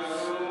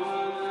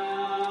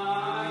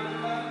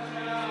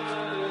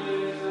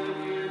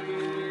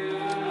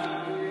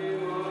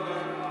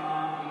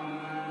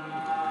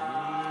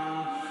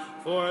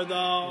 For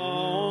thou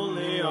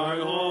only art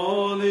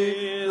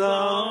holy,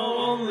 thou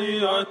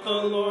only art the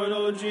Lord,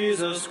 O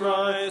Jesus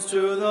Christ,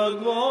 to the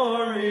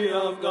glory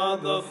of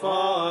God the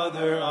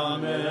Father.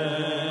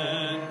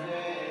 Amen.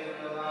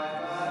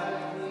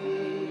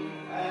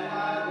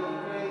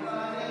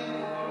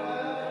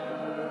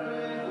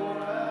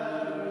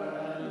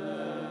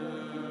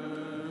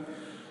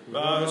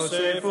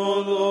 Vouchsafe,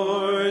 O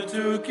Lord,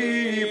 to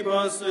keep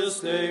us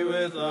this day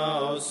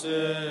without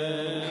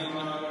sin.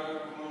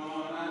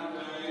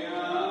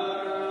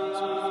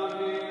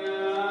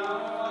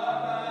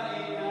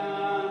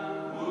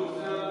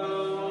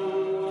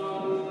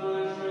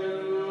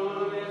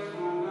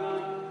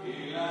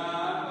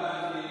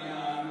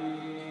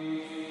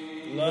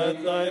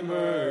 Let thy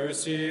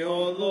mercy,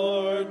 O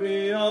Lord,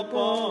 be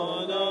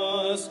upon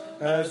us,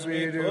 as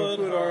we do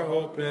put our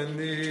hope in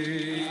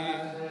thee.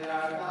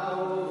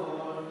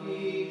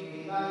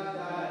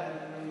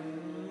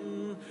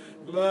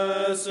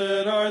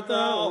 Blessed art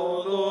thou,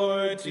 O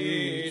Lord,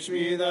 teach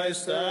me thy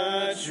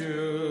statutes.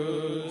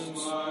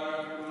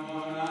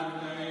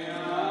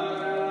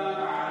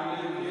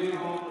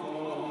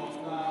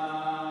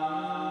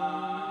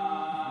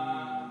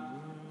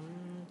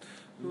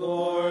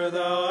 Lord,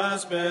 thou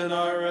hast been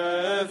our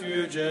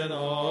refuge in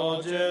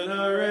all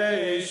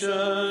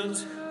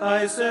generations.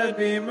 I said,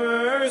 be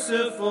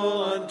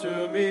merciful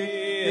unto me,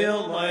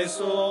 heal my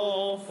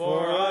soul,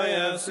 for I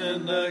have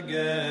sinned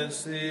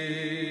against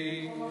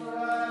thee.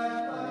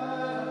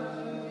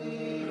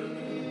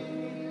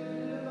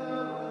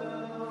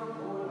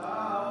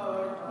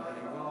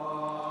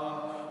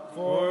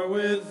 For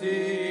with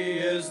thee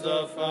is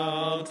the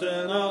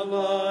fountain of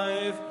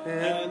life,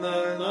 and in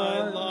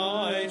thy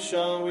light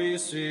shall we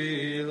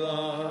see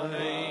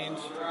light.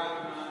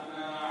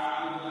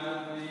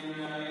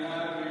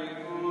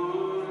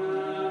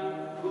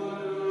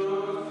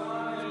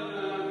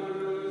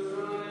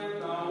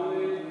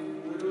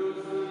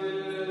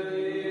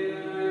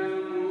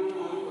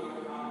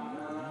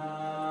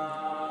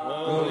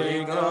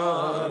 Holy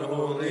God,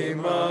 holy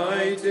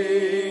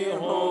mighty,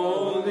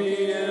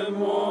 holy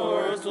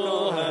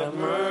immortal, have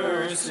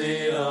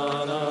mercy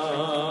on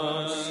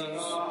us.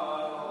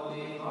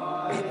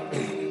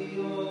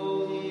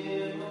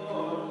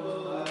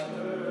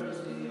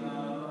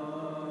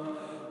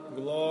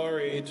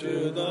 Glory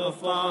to the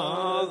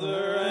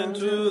Father, and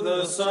to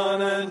the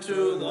Son, and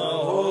to the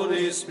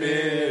Holy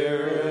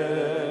Spirit.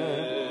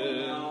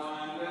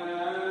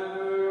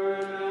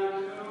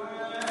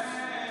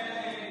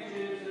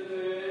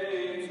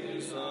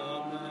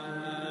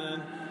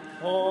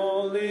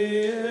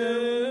 Holy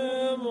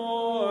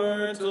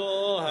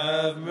immortal,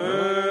 have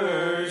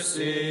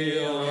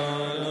mercy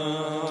on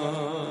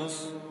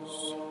us.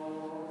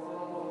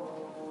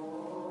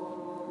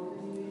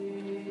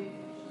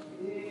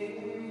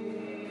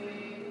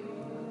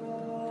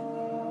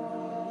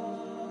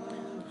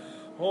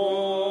 Holy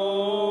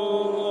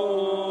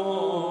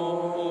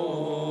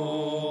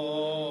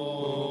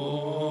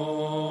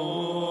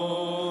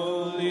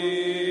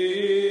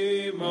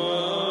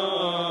mighty.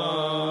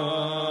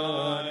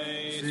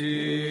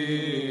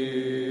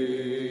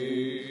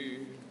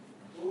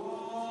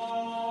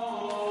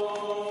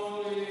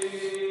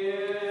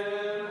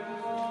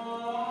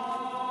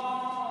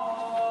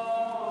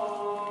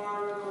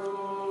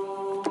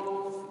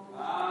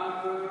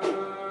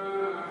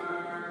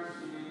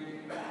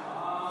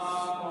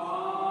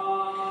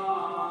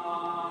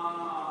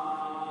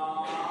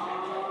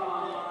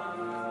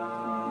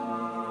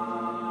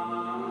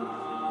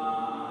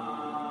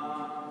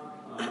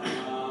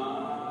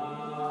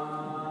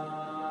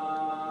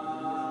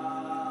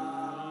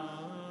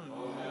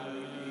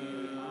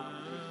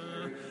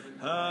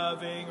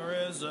 having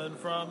risen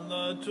from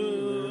the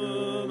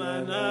tomb,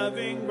 and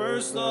having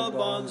burst the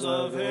bonds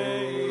of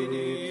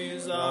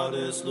Hades, thou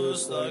didst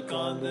loose the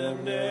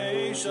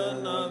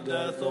condemnation of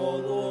death, O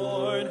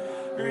Lord,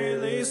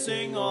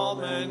 releasing all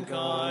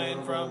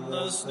mankind from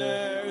the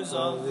snares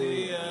of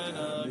the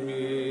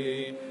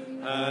enemy.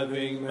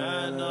 Having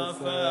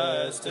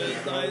manifested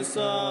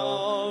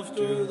thyself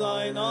to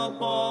thine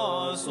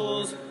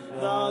apostles,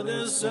 thou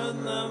didst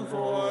send them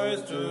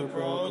forth to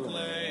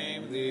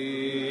proclaim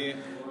thee,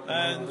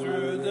 and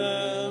through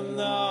them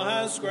thou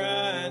hast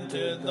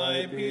granted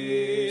thy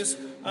peace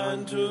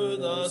unto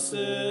the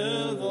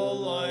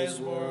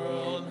civilized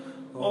world.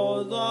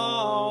 O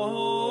thou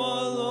who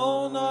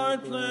alone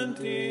art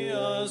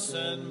plenteous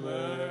in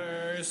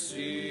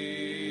mercy.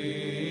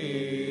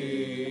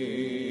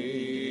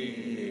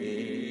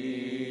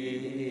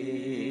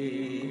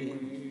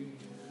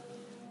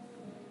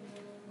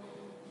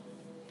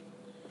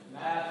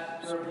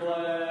 Master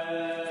bless.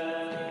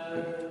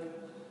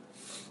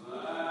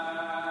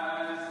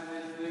 Blessed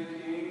is the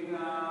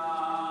kingdom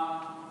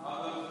of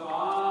the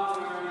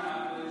Father, and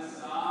of the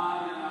Son,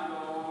 and of the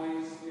Holy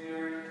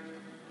Spirit,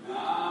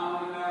 now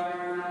and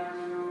ever, and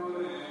unto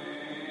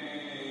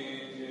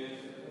ages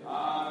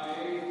of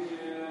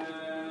ages.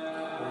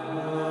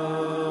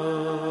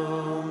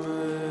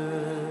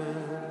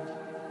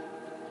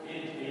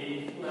 In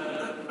peace, let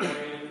us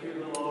pray to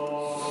the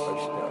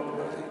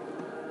Lord.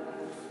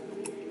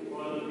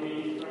 For the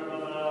peace from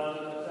above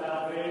and the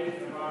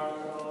salvation of our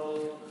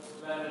souls,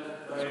 let us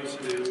pray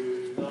to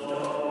the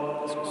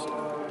Lord.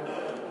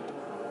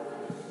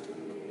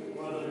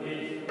 For the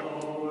peace of the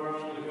whole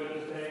world, the good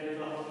state of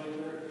the holy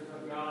churches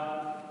of God,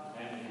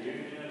 and the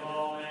union of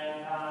all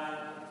mankind,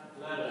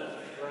 let us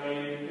pray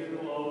to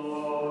the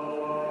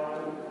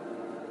Lord.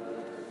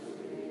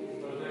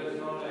 For this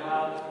holy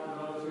house, for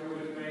those who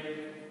with faith,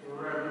 who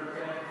reverence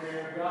and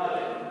fear God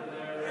into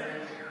their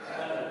reign,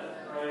 let us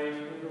pray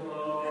to the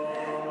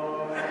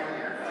Lord.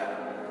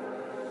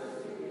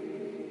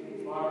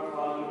 Our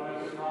Father,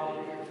 Mr.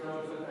 College,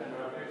 Joseph, and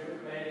our Bishop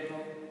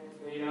Basil,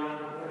 the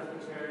honorable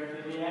Presbyterian,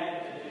 the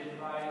active in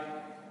Christ,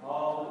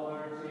 all the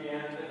clergy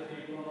and the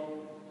people,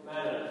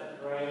 let us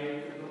pray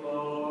to the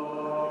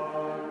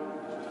Lord.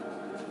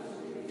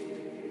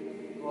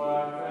 For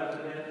our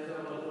presidents,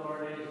 civil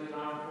authorities, and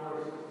armed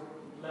forces,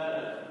 let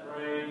us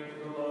pray to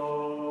the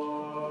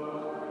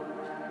Lord.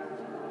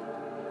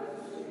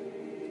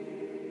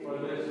 For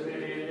this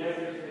city and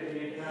every city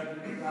and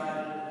countryside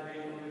and the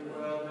people who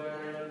dwell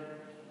therein,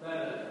 let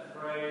us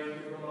pray to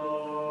the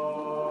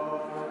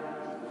Lord.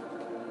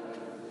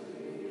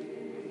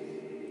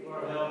 For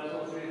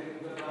helpful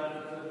seasons,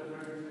 abundance of the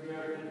fruits of the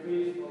earth, and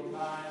peaceful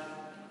times,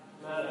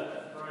 let us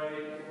pray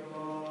to the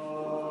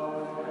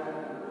Lord.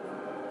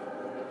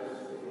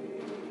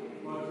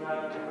 For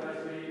travelers by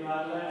sea, by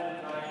land,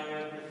 and by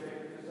air, the sick,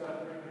 the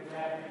suffering, the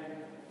captive,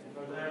 and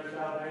for their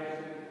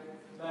salvation,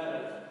 let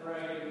us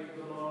pray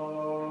to the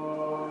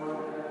Lord.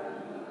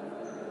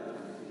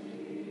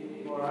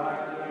 For our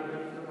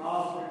deliverance from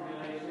all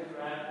tribulation,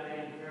 wrath,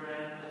 danger,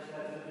 and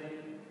necessity,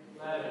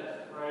 let us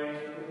pray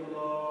to the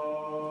Lord.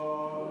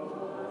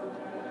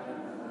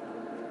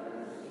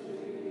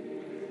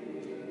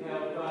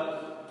 Help us,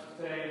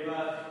 save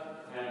us,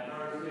 have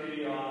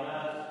mercy on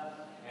us,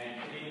 and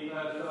keep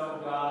us, O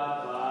God,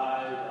 by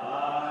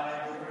thy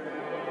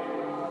grace.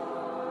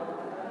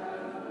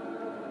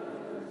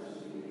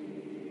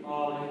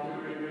 Calling to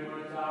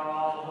remembrance our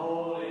all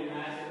holy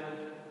masters,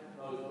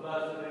 those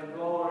blessed and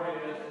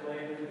glorious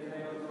ladies and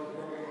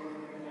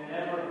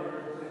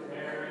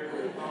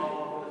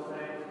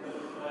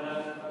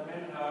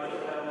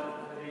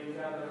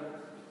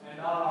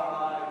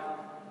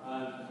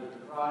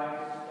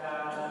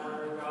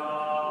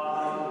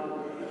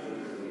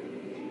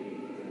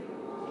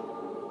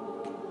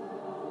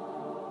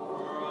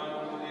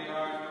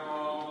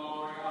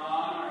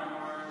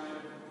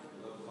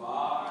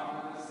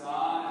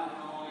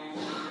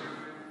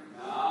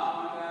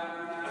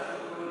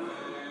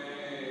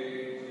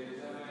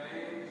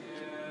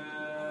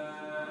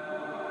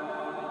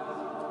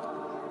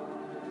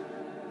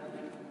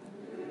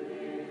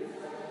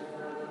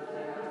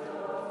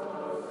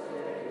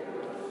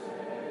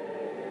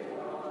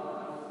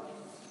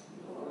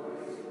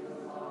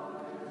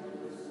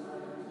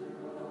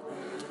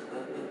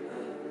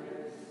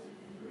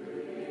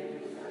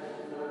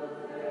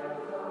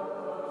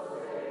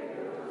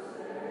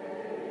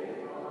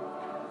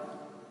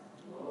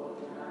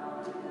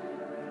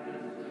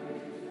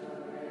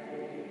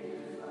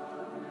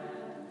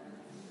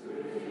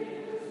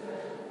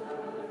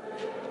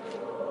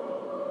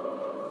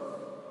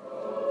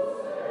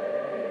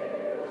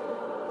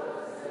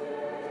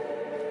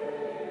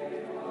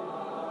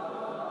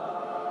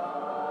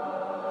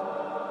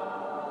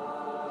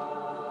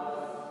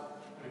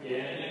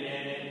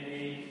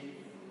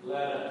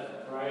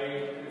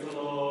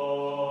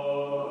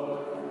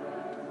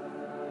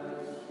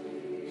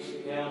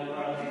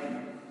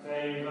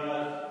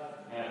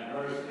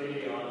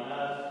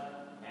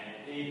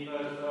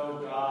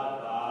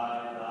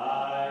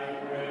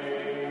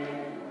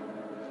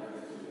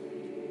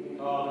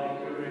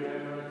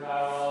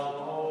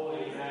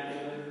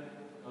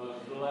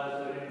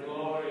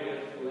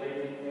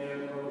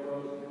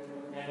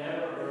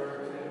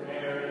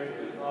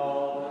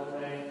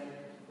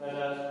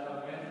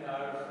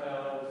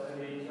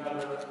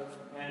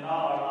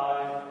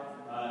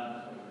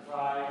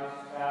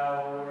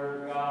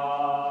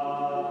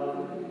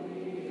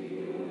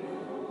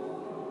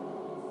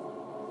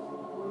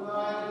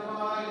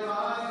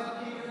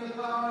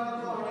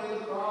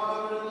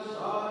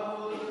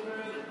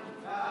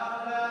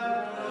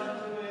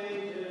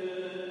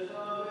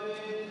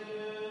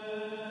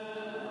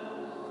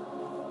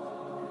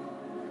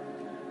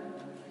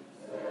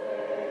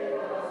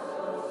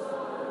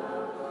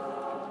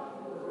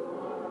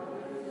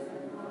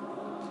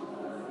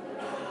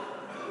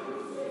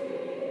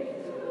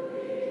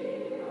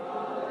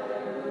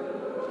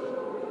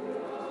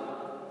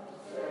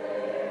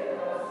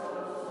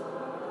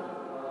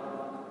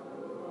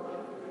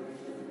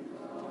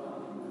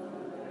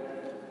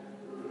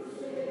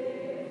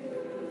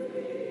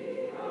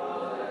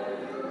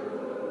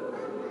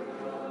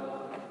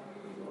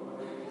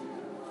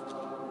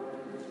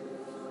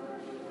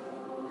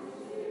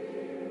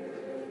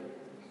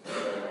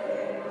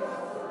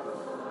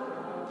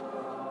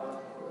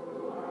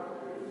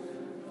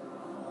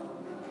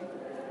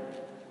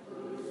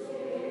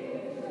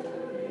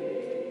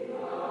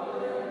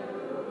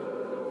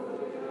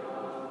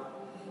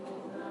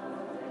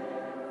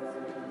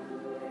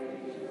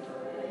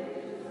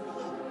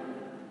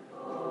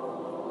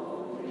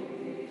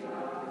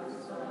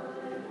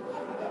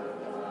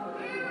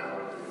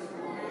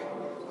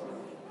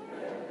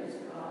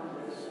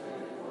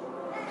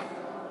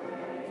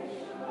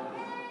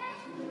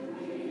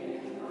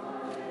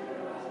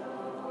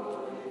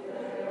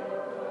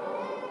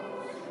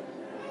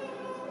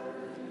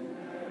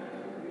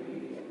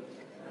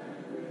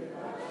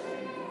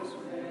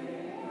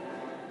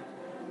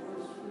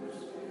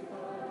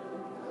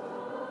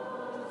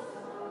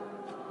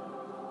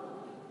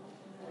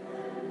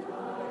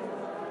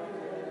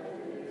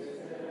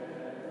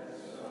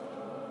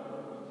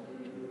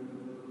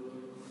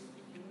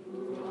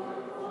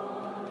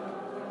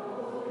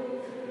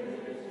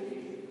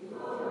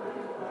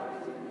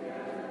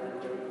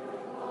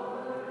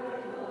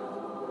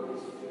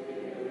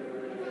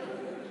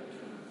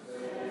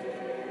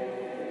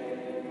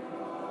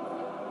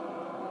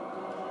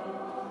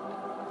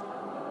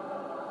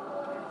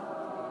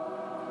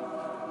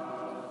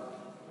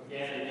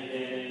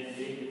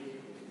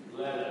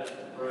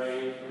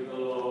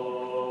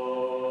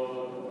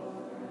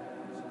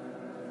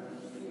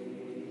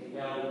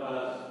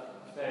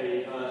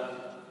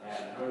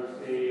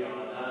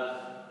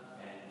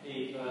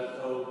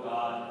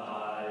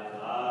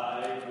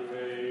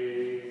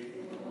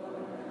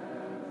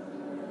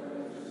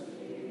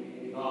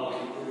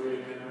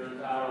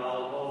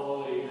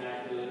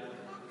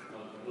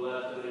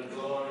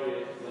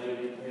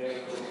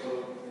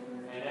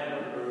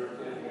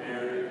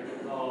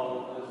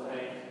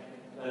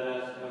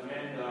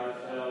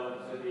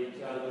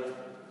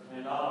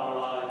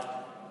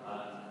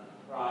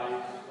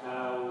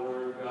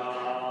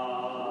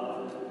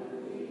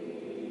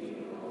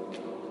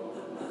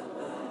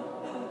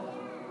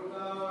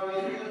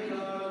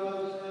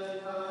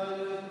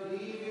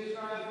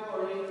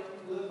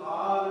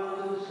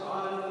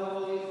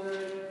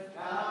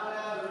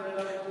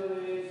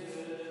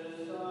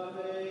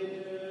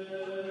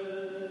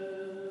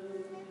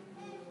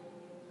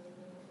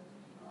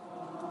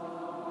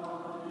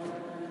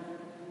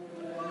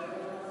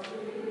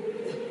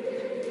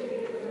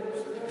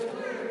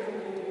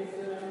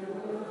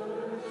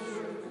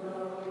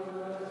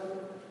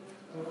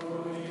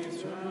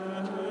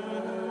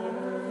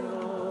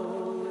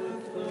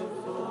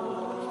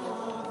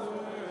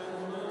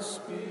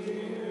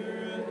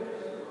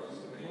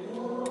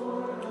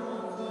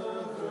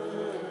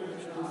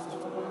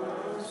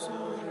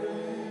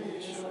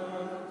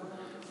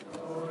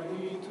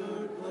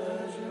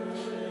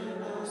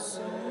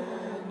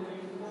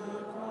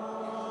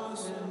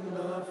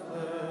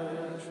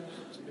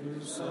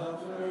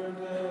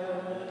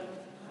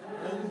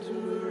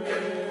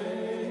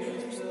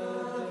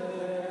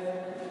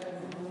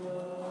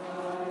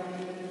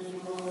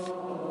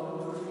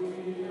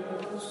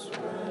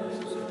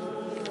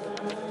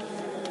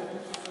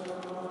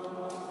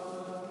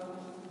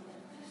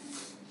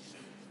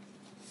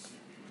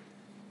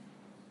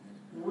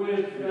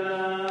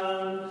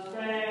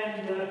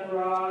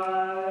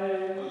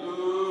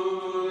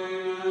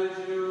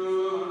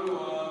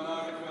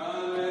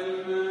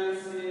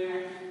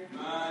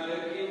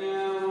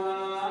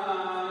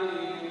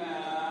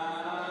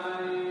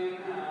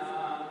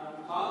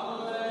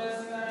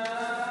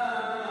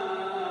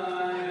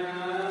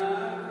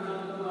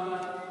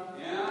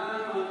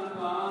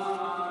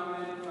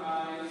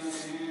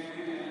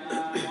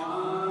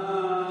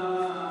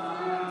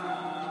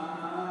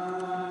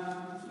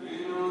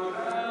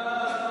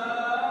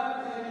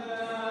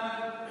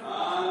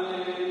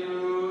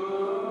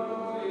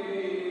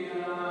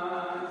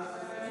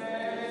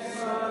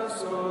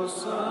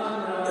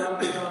Son of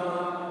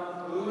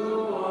God,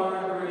 who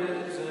art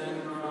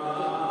risen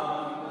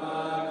from the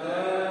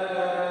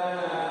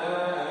dead,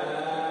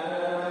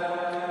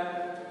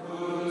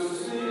 who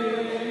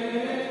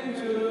sing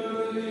to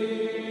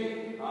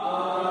thee,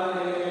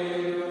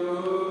 Alleluia.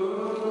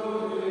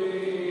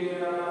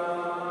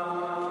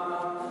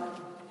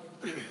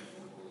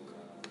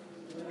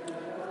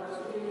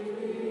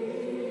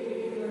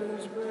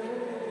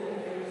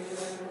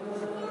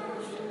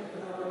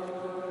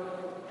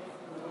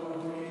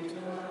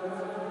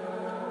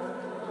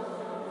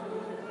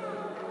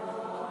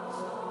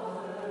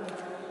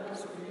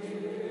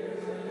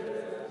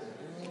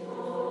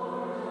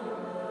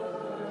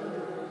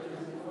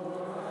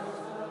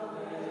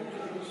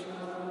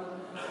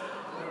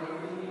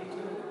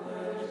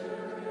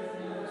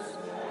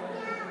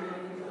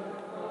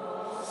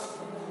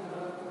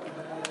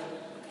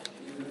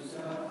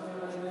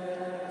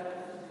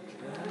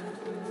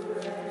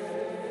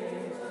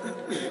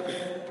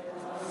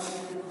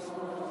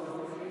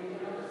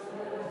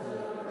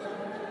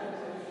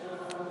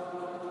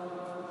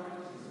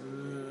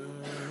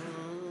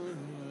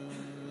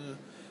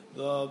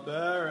 The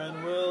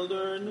barren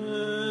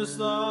wilderness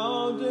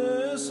thou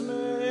didst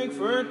make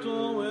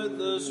fertile with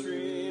the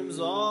streams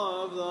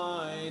of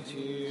thy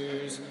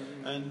tears,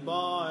 and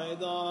by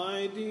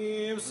thy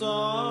deep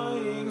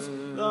sighings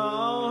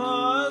thou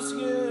hast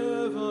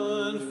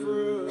given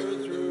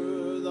fruit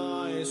through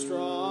thy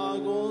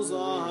struggles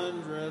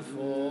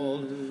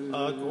 100-fold.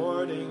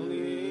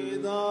 Accordingly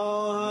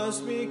thou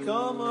hast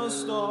become a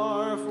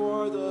star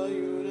for the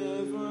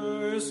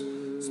universe,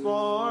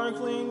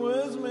 sparkling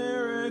with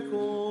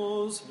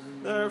miracles.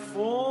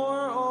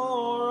 Therefore,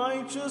 O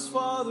righteous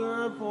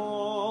Father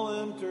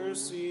Paul,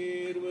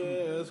 intercede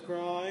with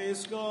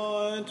Christ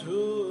God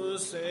to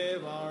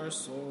save our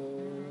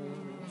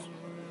souls.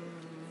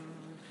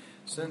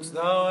 Since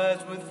thou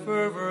hast with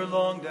fervor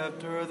longed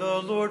after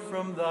the Lord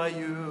from thy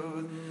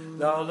youth,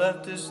 thou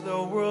leftest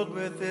the world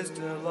with its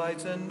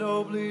delights, and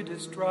nobly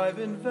didst strive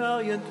in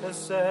valiant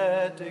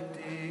ascetic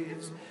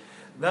deeds.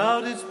 Thou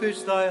didst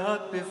pitch thy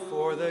hut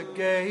before the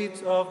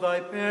gates of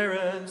thy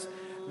parents.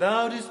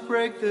 Thou didst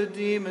break the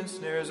demon's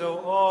snares, O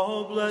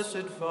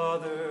all-blessed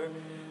Father.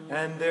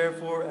 And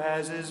therefore,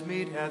 as is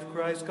meet, hath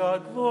Christ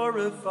God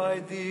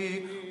glorified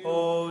thee,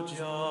 O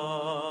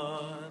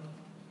John.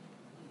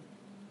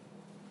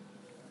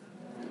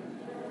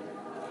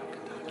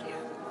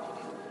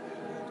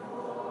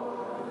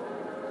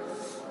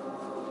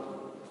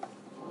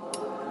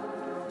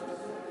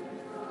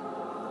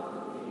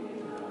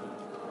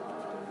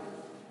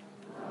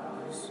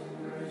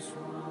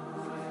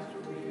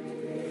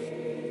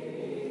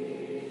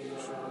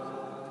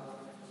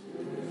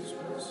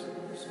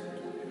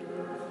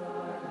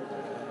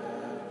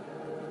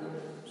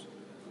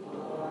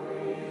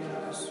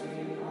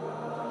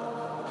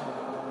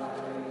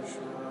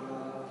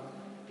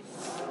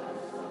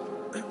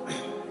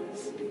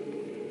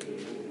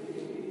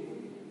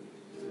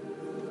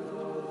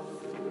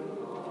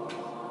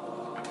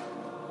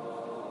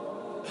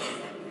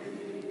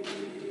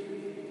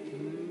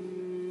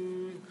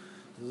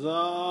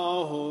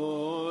 Thou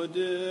who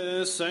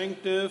didst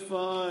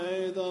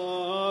sanctify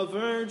the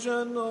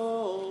virgin,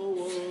 O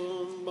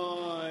womb,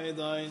 by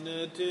thy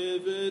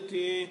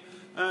nativity,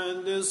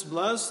 and didst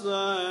bless the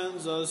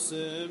hands of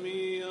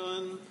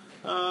Simeon,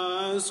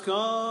 hast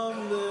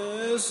come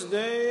this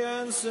day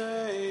and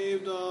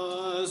saved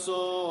us,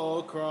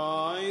 O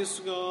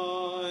Christ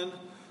God.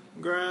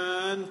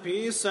 Grant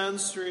peace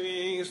and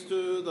strength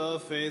to the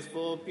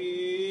faithful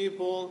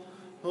people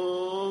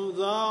whom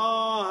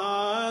thou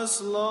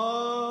hast loved.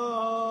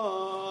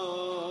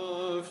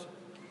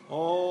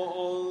 O